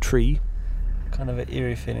 one lone tree. Kind of an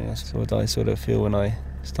eerie feeling. That's what I sort of feel when I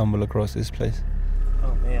stumble across this place.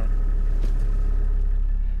 Oh, man.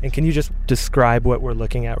 And can you just describe what we're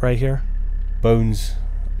looking at right here? Bones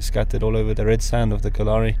scattered all over the red sand of the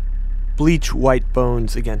Kalahari. Bleach white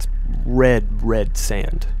bones against red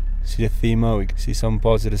sand. See the femur, we can see some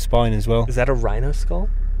parts of the spine as well. Is that a rhino skull?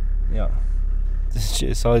 Yeah. The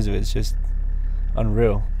sheer size of it's just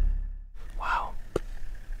unreal. Wow.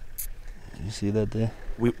 You see that there?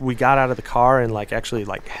 We got out of the car and actually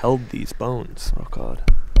held these bones. Oh God.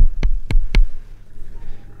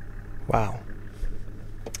 Wow.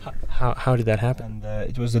 How did that happen? And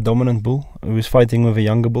it was the dominant bull. It was fighting with a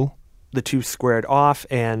younger bull. The two squared off,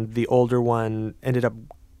 and the older one ended up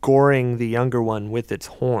goring the younger one with its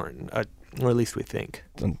horn, or at least we think.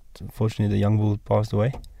 Unfortunately, the young bull passed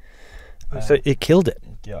away. So it killed it.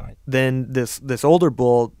 Yeah. Then this older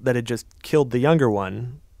bull that had just killed the younger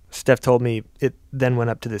one, Steph told me it then went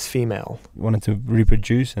up to this female. Wanted to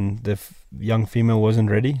reproduce, and the young female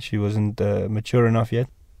wasn't ready. She wasn't mature enough yet.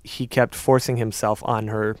 He kept forcing himself on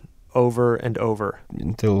her over and over.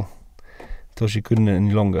 Until she couldn't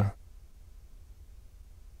any longer.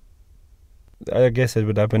 I guess it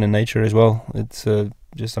would happen in nature as well. It's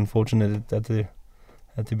just unfortunate that it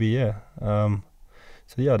had to be, yeah.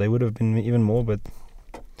 So yeah, they would have been even more, but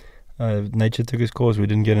nature took its course. We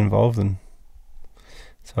didn't get involved, and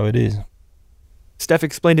that's how it is. Steph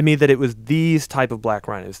explained to me that it was these type of black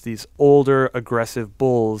rhinos, these older, aggressive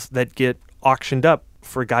bulls that get auctioned up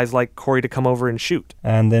for guys like Corey to come over and shoot.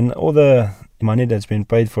 And then all the money that's been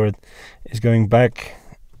paid for it is going back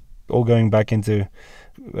into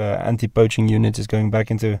anti-poaching units, is going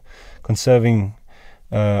back into conserving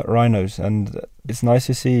rhinos. And it's nice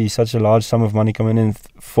to see such a large sum of money coming in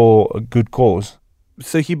for a good cause.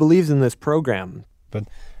 So he believes in this program. But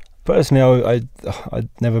personally, I'd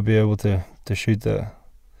never be able to shoot a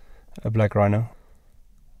black rhino.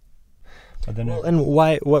 I don't know. Well, and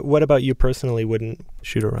why? What about you personally wouldn't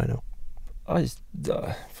shoot a rhino?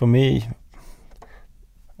 For me,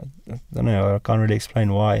 I don't know. I can't really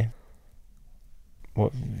explain why.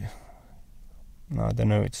 No, I don't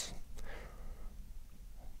know. It's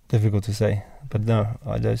difficult to say. But no,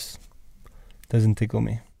 I just doesn't tickle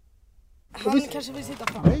me. Han kanske vill sitta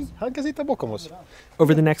fram. Nej, han kan sitta bakom oss.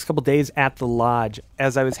 Over the next couple days at the lodge,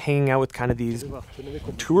 as I was hanging out with kind of these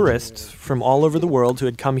tourists from all over the world who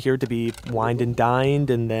had come here to be wined and dined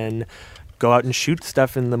and then go out and shoot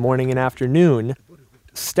stuff in the morning and afternoon,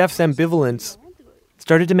 Steph's ambivalence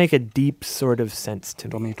started to make a deep sort of sense to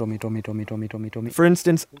me. For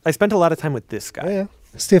instance, I spent a lot of time with this guy. Yeah.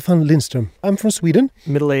 Stefan Lindström. I'm from Sweden.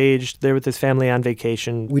 Middle-aged, there with his family on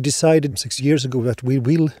vacation. We decided 6 years ago that we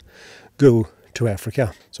will go to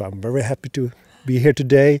Africa. So I'm very happy to be here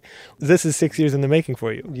today. This is 6 years in the making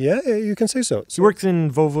for you. Yeah, you can say so. He works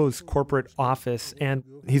in Volvo's corporate office, and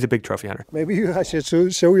he's a big trophy hunter. Maybe I should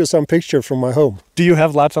show you some pictures from my home. Do you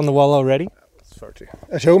have lots on the wall already? It's 30.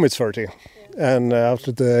 At home it's 30. And out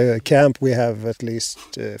at the camp we have at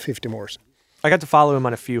least 50 more. I got to follow him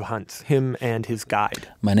on a few hunts, him and his guide.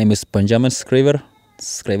 My name is Benjamin Schrijver.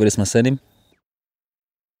 Schrijver is my surname.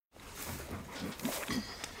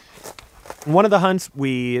 One of the hunts,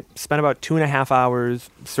 we spent about 2.5 hours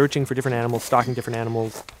searching for different animals, stalking different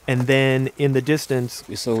animals, and then in the distance,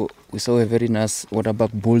 we saw a very nice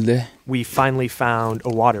waterbuck bull there. We finally found a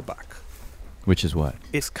waterbuck. Which is what?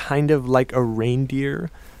 It's kind of like a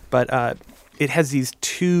reindeer, but it has these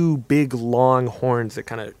two big long horns that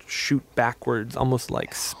kind of shoot backwards, almost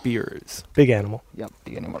like spears. Big animal. Yeah,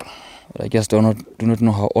 big animal. But I just do not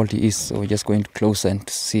know how old he is, so we're just going closer and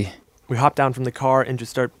to see. We hop down from the car and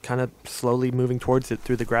just start kind of slowly moving towards it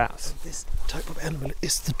through the grass. This type of animal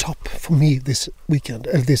is the top for me this weekend,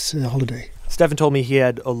 this holiday. Stefan told me he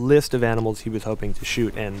had a list of animals he was hoping to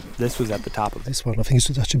shoot, and this was at the top of it. This one, I think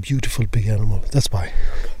it's such a beautiful big animal. That's why.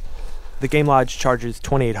 The Game Lodge charges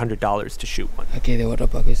 $2,800 to shoot one. Okay, the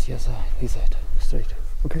waterbuck is yes, this side, straight.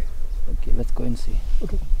 Okay. Okay, let's go and see.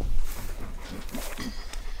 Okay.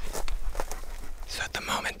 So at the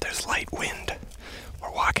moment, there's light wind.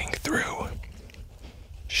 We're walking through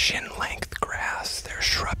shin-length grass. There are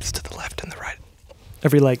shrubs to the left and the right.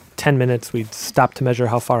 Every 10 minutes, we'd stop to measure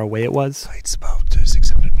how far away it was. It's about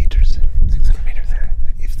 600 meters. 600 meters.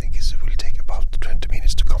 I think it will take about 20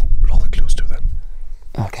 minutes to come rather close to them.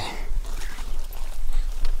 Okay.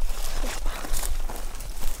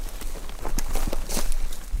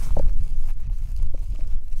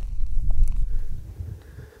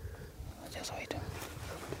 Just wait.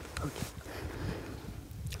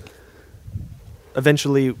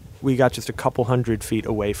 Eventually, we got just a couple 100 feet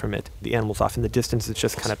away from it. The animal's off in the distance. It's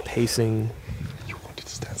just kind of pacing.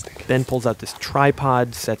 Ben pulls out this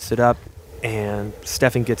tripod, sets it up, and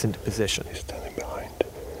Stefan gets into position. He's standing behind.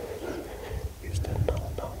 He's standing. No.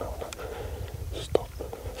 Stop.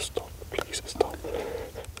 Please stop.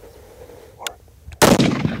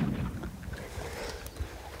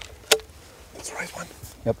 That's the right one.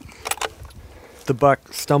 Yep. The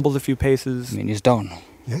buck stumbles a few paces. I mean, he's down.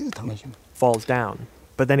 Yeah, he's down. Falls down.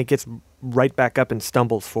 But then it gets right back up and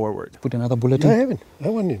stumbles forward. Put another bullet in? in? I haven't. I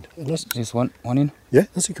have one in. This one in? Yeah,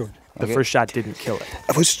 that's secured. The first shot didn't kill it.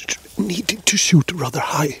 I was needing to shoot rather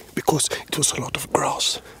high because it was a lot of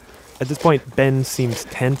grass. At this point, Ben seems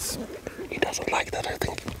tense. He doesn't like that, I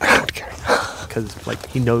think. I don't care. Because,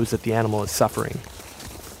 he knows that the animal is suffering.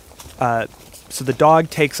 So the dog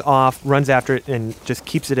takes off, runs after it, and just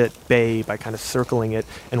keeps it at bay by kind of circling it,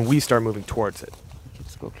 and we start moving towards it.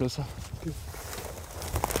 Let's go closer.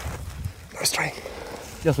 Nice try.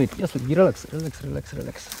 Just wait. Relax. Now it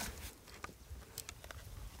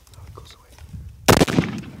goes away.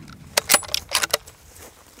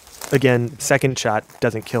 Again, second shot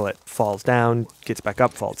doesn't kill it. Falls down, gets back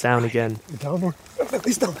up, falls down again. Down or?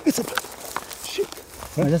 It's down. It's up. Shit.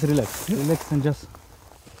 No, just relax. Relax and just...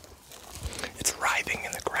 It's writhing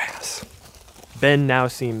in the grass. Ben now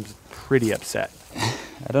seems pretty upset.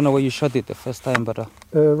 I don't know where you shot it the first time, but...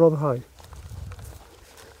 rather high.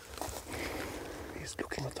 He's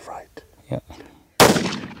looking at the right. Yeah.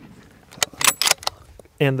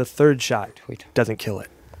 And the third shot doesn't kill it.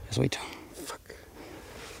 Just wait. Fuck.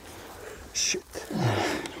 Shit.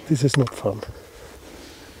 This is not fun.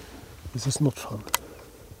 I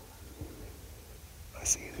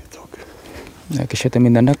see the dog. I can shoot him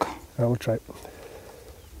in the neck. I will try.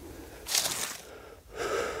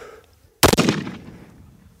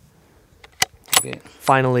 Okay.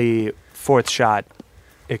 Finally, fourth shot,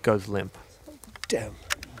 it goes limp. Damn.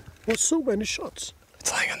 What's so many shots?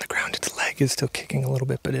 It's lying on the ground. Its leg is still kicking a little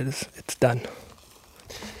bit, but it's done.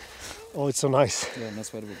 Oh, it's so nice. Yeah,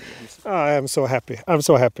 that's what it is. I am so happy. I'm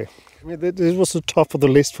so happy. I mean, this was the top of the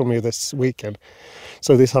list for me this weekend.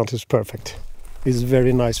 So this hunt is perfect. It's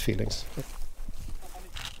very nice feelings.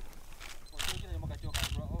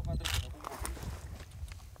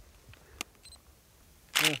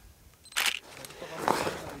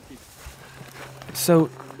 So,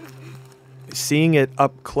 seeing it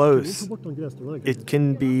up close, it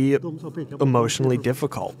can be emotionally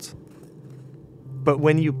difficult. But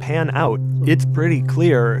when you pan out, it's pretty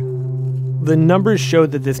clear. The numbers show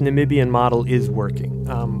that this Namibian model is working.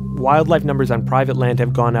 Wildlife numbers on private land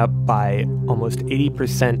have gone up by almost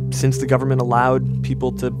 80% since the government allowed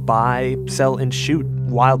people to buy, sell, and shoot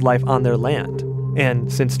wildlife on their land.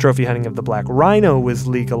 And since trophy hunting of the black rhino was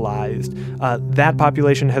legalized, that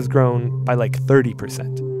population has grown by like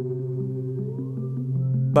 30%.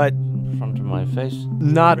 But front of my face.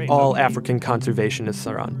 Not all African conservationists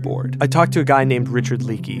are on board. I talked to a guy named Richard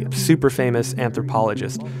Leakey, a super famous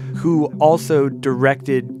anthropologist, who also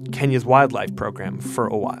directed Kenya's wildlife program for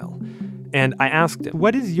a while. And I asked him,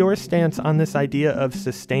 what is your stance on this idea of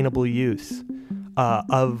sustainable use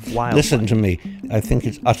of wildlife? Listen to me. I think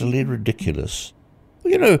it's utterly ridiculous.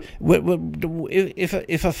 You know,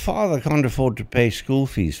 if a father can't afford to pay school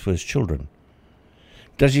fees for his children,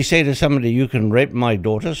 does he say to somebody, you can rape my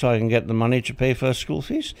daughter so I can get the money to pay for her school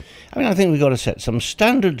fees? I mean, I think we've got to set some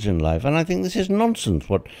standards in life, and I think this is nonsense,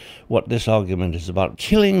 what this argument is about.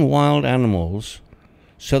 Killing wild animals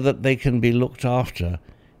so that they can be looked after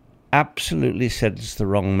absolutely sends the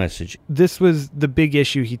wrong message. This was the big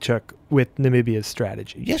issue he took with Namibia's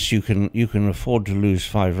strategy. Yes, you can afford to lose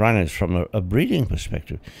 5 rhinos from a breeding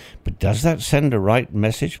perspective, but does that send a right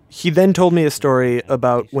message? He then told me a story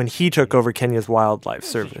about when he took over Kenya's Wildlife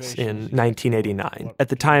Service in 1989. At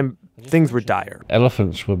the time, things were dire.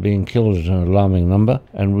 Elephants were being killed at an alarming number,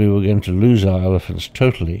 and we were going to lose our elephants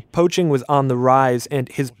totally. Poaching was on the rise, and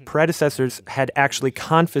his predecessors had actually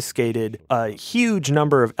confiscated a huge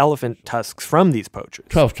number of elephant tusks from these poachers.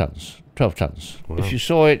 12 tons. 12 tons. Wow. If you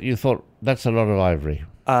saw it, you thought, that's a lot of ivory.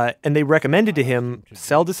 And they recommended to him,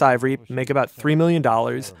 sell this ivory, make about $3 million,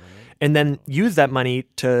 and then use that money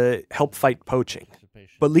to help fight poaching.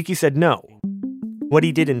 But Leakey said no. What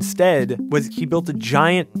he did instead was he built a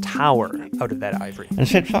giant tower out of that ivory. And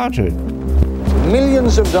set fire to it.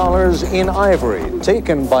 Millions of dollars in ivory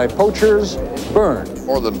taken by poachers, burned.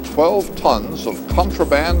 More than 12 tons of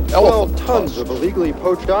contraband elephant 12 tons of illegally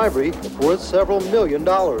poached ivory worth several $1 million.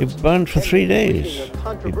 It burned for 3 days.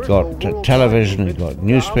 It got television, it got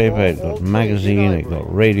newspaper, it got magazine, it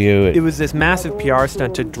got radio. It was this massive PR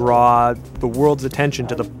stunt to draw the world's attention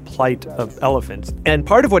to the plight of elephants. And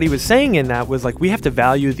part of what he was saying in that was like, we have to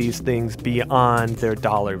value these things beyond their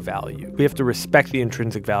dollar value. We have to respect the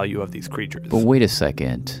intrinsic value of these creatures. But wait a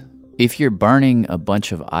second. If you're burning a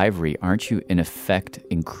bunch of ivory, aren't you in effect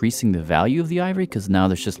increasing the value of the ivory because now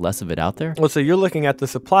there's just less of it out there? Well, so you're looking at the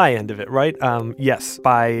supply end of it, right? Yes,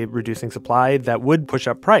 by reducing supply, that would push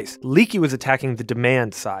up price. Leakey was attacking the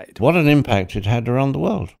demand side. What an impact it had around the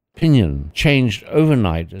world. Opinion changed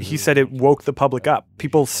overnight. He said it woke the public up.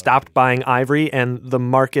 People stopped buying ivory, and the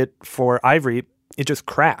market for ivory, it just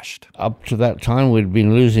crashed. Up to that time, we'd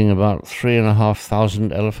been losing about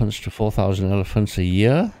 3,500 elephants to 4,000 elephants a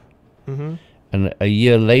year. Mm-hmm. And a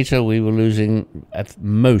year later, we were losing at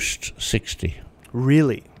most 60.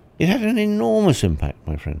 Really? It had an enormous impact,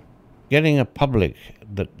 my friend. Getting a public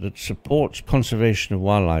that supports conservation of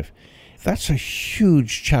wildlife, that's a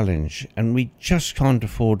huge challenge, and we just can't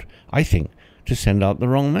afford, I think, to send out the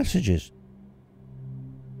wrong messages.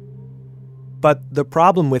 But the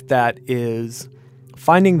problem with that is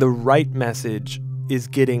finding the right message is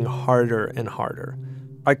getting harder and harder.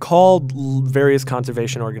 I called various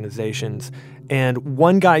conservation organizations, and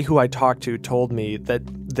one guy who I talked to told me that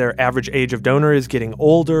their average age of donor is getting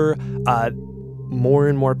older. More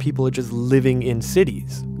and more people are just living in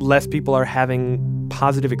cities. Less people are having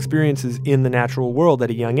positive experiences in the natural world at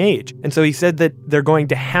a young age. And so he said that they're going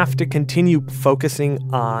to have to continue focusing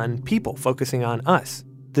on people, focusing on us.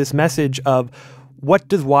 This message of what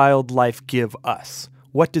does wildlife give us?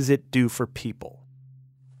 What does it do for people?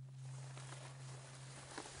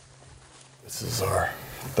 This is our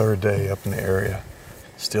 3rd day up in the area.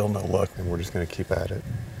 Still no luck, and we're just going to keep at it.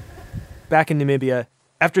 Back in Namibia,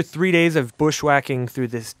 after 3 days of bushwhacking through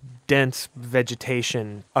this dense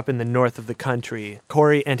vegetation up in the north of the country,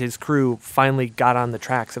 Corey and his crew finally got on the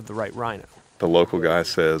tracks of the right rhino. The local guy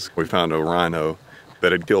says, we found a rhino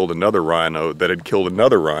that had killed another rhino that had killed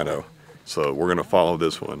another rhino. So we're going to follow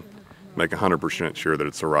this one, make 100% sure that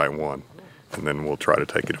it's the right one, and then we'll try to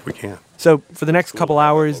take it if we can. So for the next couple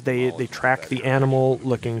hours, they track the animal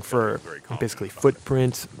looking for basically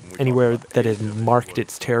footprints, anywhere that had marked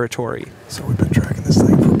its territory. So we've been tracking this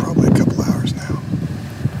thing for probably a couple hours now.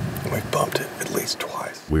 And we've bumped it at least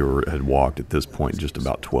twice. We had walked at this point just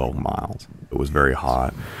about 12 miles. It was very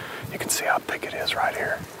hot. You can see how thick it is right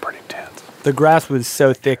here. Pretty dense. The grass was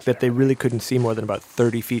so thick that they really couldn't see more than about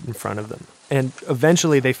 30 feet in front of them. And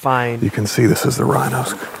eventually they find... You can see this is the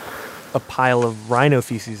rhinos. A pile of rhino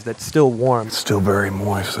feces that's still warm. It's still very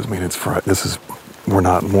moist. I mean, we're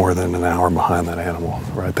not more than an hour behind that animal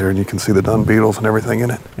right there, and you can see the dung beetles and everything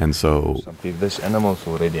in it. And so this animal's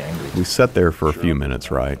already angry. we sat there for a few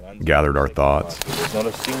minutes, right? Gathered our thoughts. There's not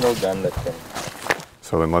a single gun that can...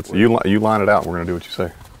 So then you line it out. We're going to do what you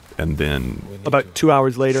say. And then... About 2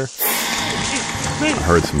 hours later... I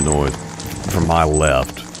heard some noise from my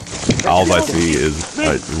left. All I see is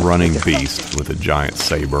a running beast with a giant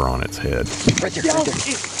saber on its head. Right there.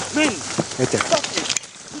 Right there.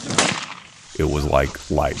 It was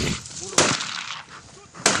like lightning.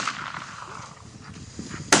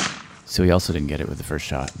 So he also didn't get it with the first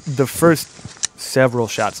shot. The first several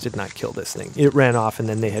shots did not kill this thing. It ran off, and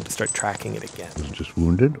then they had to start tracking it again. Was it just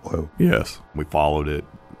wounded? Or? Yes. We followed it,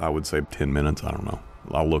 I would say 10 minutes, I don't know.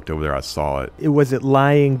 I looked over there, I saw it. Was it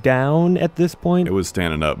lying down at this point? It was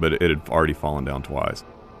standing up, but it had already fallen down twice.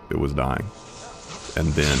 It was dying. And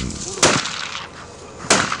then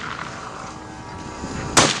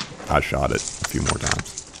I shot it a few more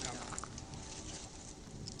times.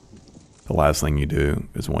 The last thing you do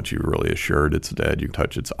is once you're really assured it's dead, you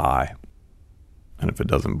touch its eye. And if it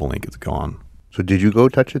doesn't blink, it's gone. So did you go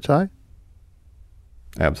touch its eye?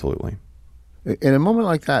 Absolutely. In a moment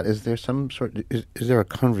like that, is there some sort? Is there a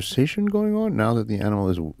conversation going on now that the animal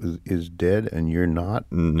is dead and you're not?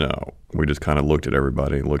 No, we just kind of looked at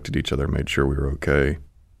everybody, looked at each other, made sure we were okay.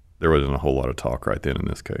 There wasn't a whole lot of talk right then in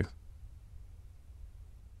this case,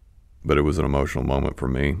 but it was an emotional moment for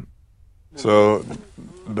me. So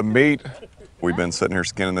the meat, we've been sitting here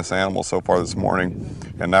skinning this animal so far this morning,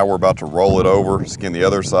 and now we're about to roll it over, skin the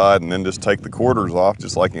other side, and then just take the quarters off,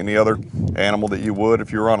 just like any other animal that you would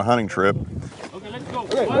if you were on a hunting trip. Okay, let's go.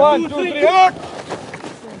 Okay. 1, 2, 3, hook!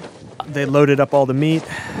 They loaded up all the meat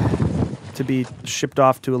to be shipped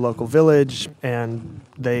off to a local village, and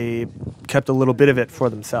they kept a little bit of it for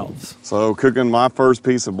themselves. So cooking my first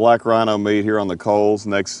piece of black rhino meat here on the coals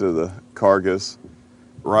next to the carcass.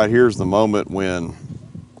 Right here's the moment when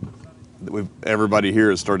everybody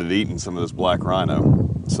here has started eating some of this black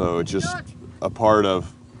rhino. So it's just a part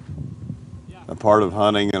of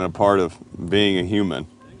hunting and a part of being a human.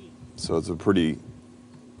 So it's a pretty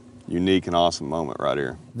unique and awesome moment right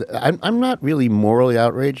here. I'm not really morally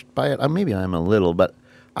outraged by it. Maybe I'm a little, but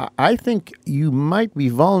I think you might be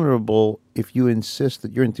vulnerable if you insist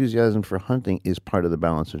that your enthusiasm for hunting is part of the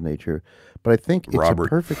balance of nature. But I think it's Robert, a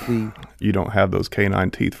perfectly... You don't have those canine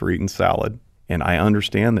teeth for eating salad. And I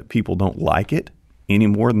understand that people don't like it any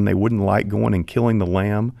more than they wouldn't like going and killing the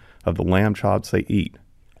lamb of the lamb chops they eat.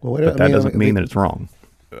 Well, but that doesn't mean that it's wrong.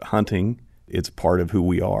 Hunting, it's part of who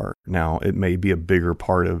we are. Now, it may be a bigger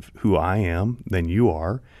part of who I am than you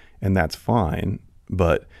are, and that's fine.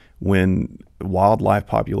 But when wildlife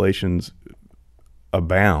populations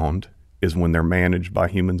abound is when they're managed by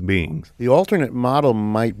human beings. The alternate model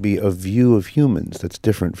might be a view of humans that's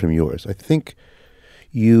different from yours. I think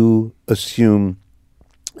you assume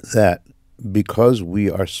that because we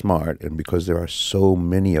are smart and because there are so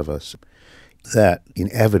many of us, that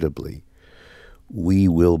inevitably we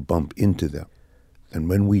will bump into them. And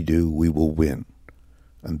when we do, we will win.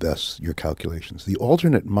 And thus your calculations. The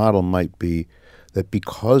alternate model might be that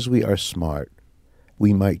because we are smart,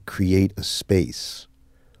 we might create a space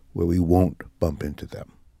where we won't bump into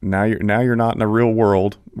them. Now you're not in a real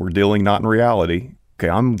world. We're dealing not in reality. Okay,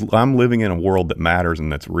 I'm living in a world that matters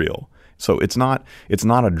and that's real. So it's not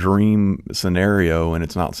a dream scenario, and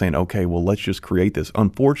it's not saying, okay, well, let's just create this.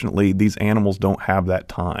 Unfortunately, these animals don't have that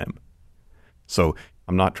time. So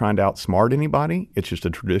I'm not trying to outsmart anybody. It's just a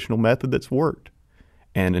traditional method that's worked.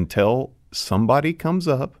 And until somebody comes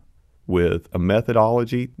up with a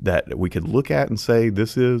methodology that we could look at and say,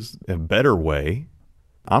 this is a better way,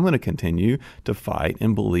 I'm going to continue to fight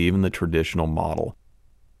and believe in the traditional model.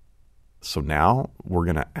 So now we're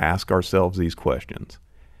going to ask ourselves these questions.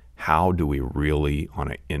 How do we really,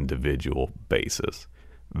 on an individual basis,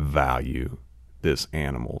 value this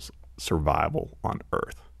animal's survival on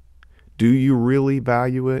Earth? Do you really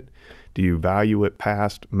value it? Do you value it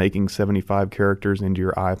past making 75 characters into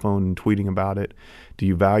your iPhone and tweeting about it? Do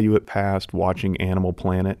you value it past watching Animal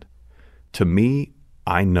Planet? To me,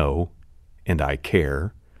 I know and I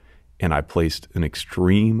care, and I placed an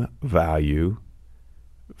extreme value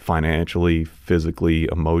financially, physically,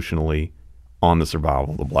 emotionally on the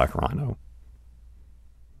survival of the black rhino.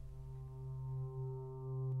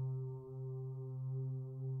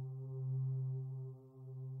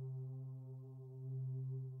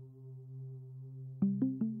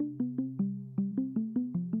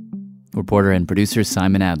 Reporter and producer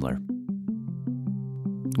Simon Adler.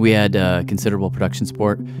 We had considerable production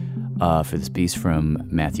support for this piece from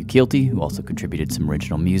Matthew Keelty, who also contributed some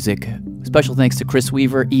original music. Special thanks to Chris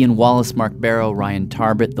Weaver, Ian Wallace, Mark Barrow, Ryan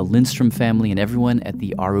Tarbett, the Lindstrom family, and everyone at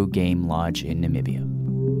the Aru Game Lodge in Namibia.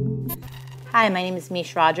 Hi, my name is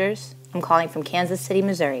Mish Rogers. I'm calling from Kansas City,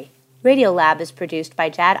 Missouri. Radiolab is produced by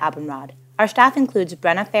Jad Abumrad. Our staff includes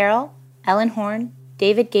Brenna Farrell, Ellen Horn,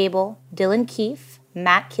 David Gable, Dylan Keefe,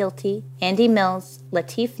 Matt Keelty, Andy Mills,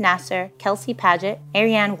 Latif Nasser, Kelsey Paget,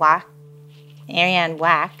 Ariane Wack,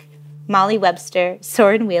 Molly Webster,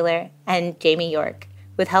 Soren Wheeler, and Jamie York,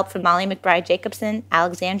 with help from Molly McBride Jacobson,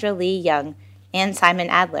 Alexandra Lee Young, and Simon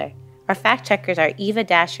Adler. Our fact checkers are Eva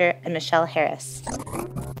Dasher and Michelle Harris.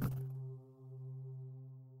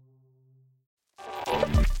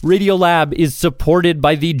 Radiolab is supported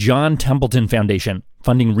by the John Templeton Foundation,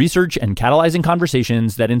 funding research and catalyzing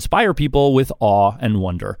conversations that inspire people with awe and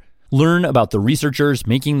wonder. Learn about the researchers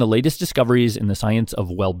making the latest discoveries in the science of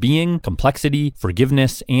well-being, complexity,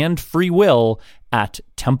 forgiveness, and free will at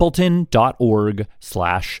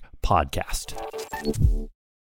templeton.org/podcast.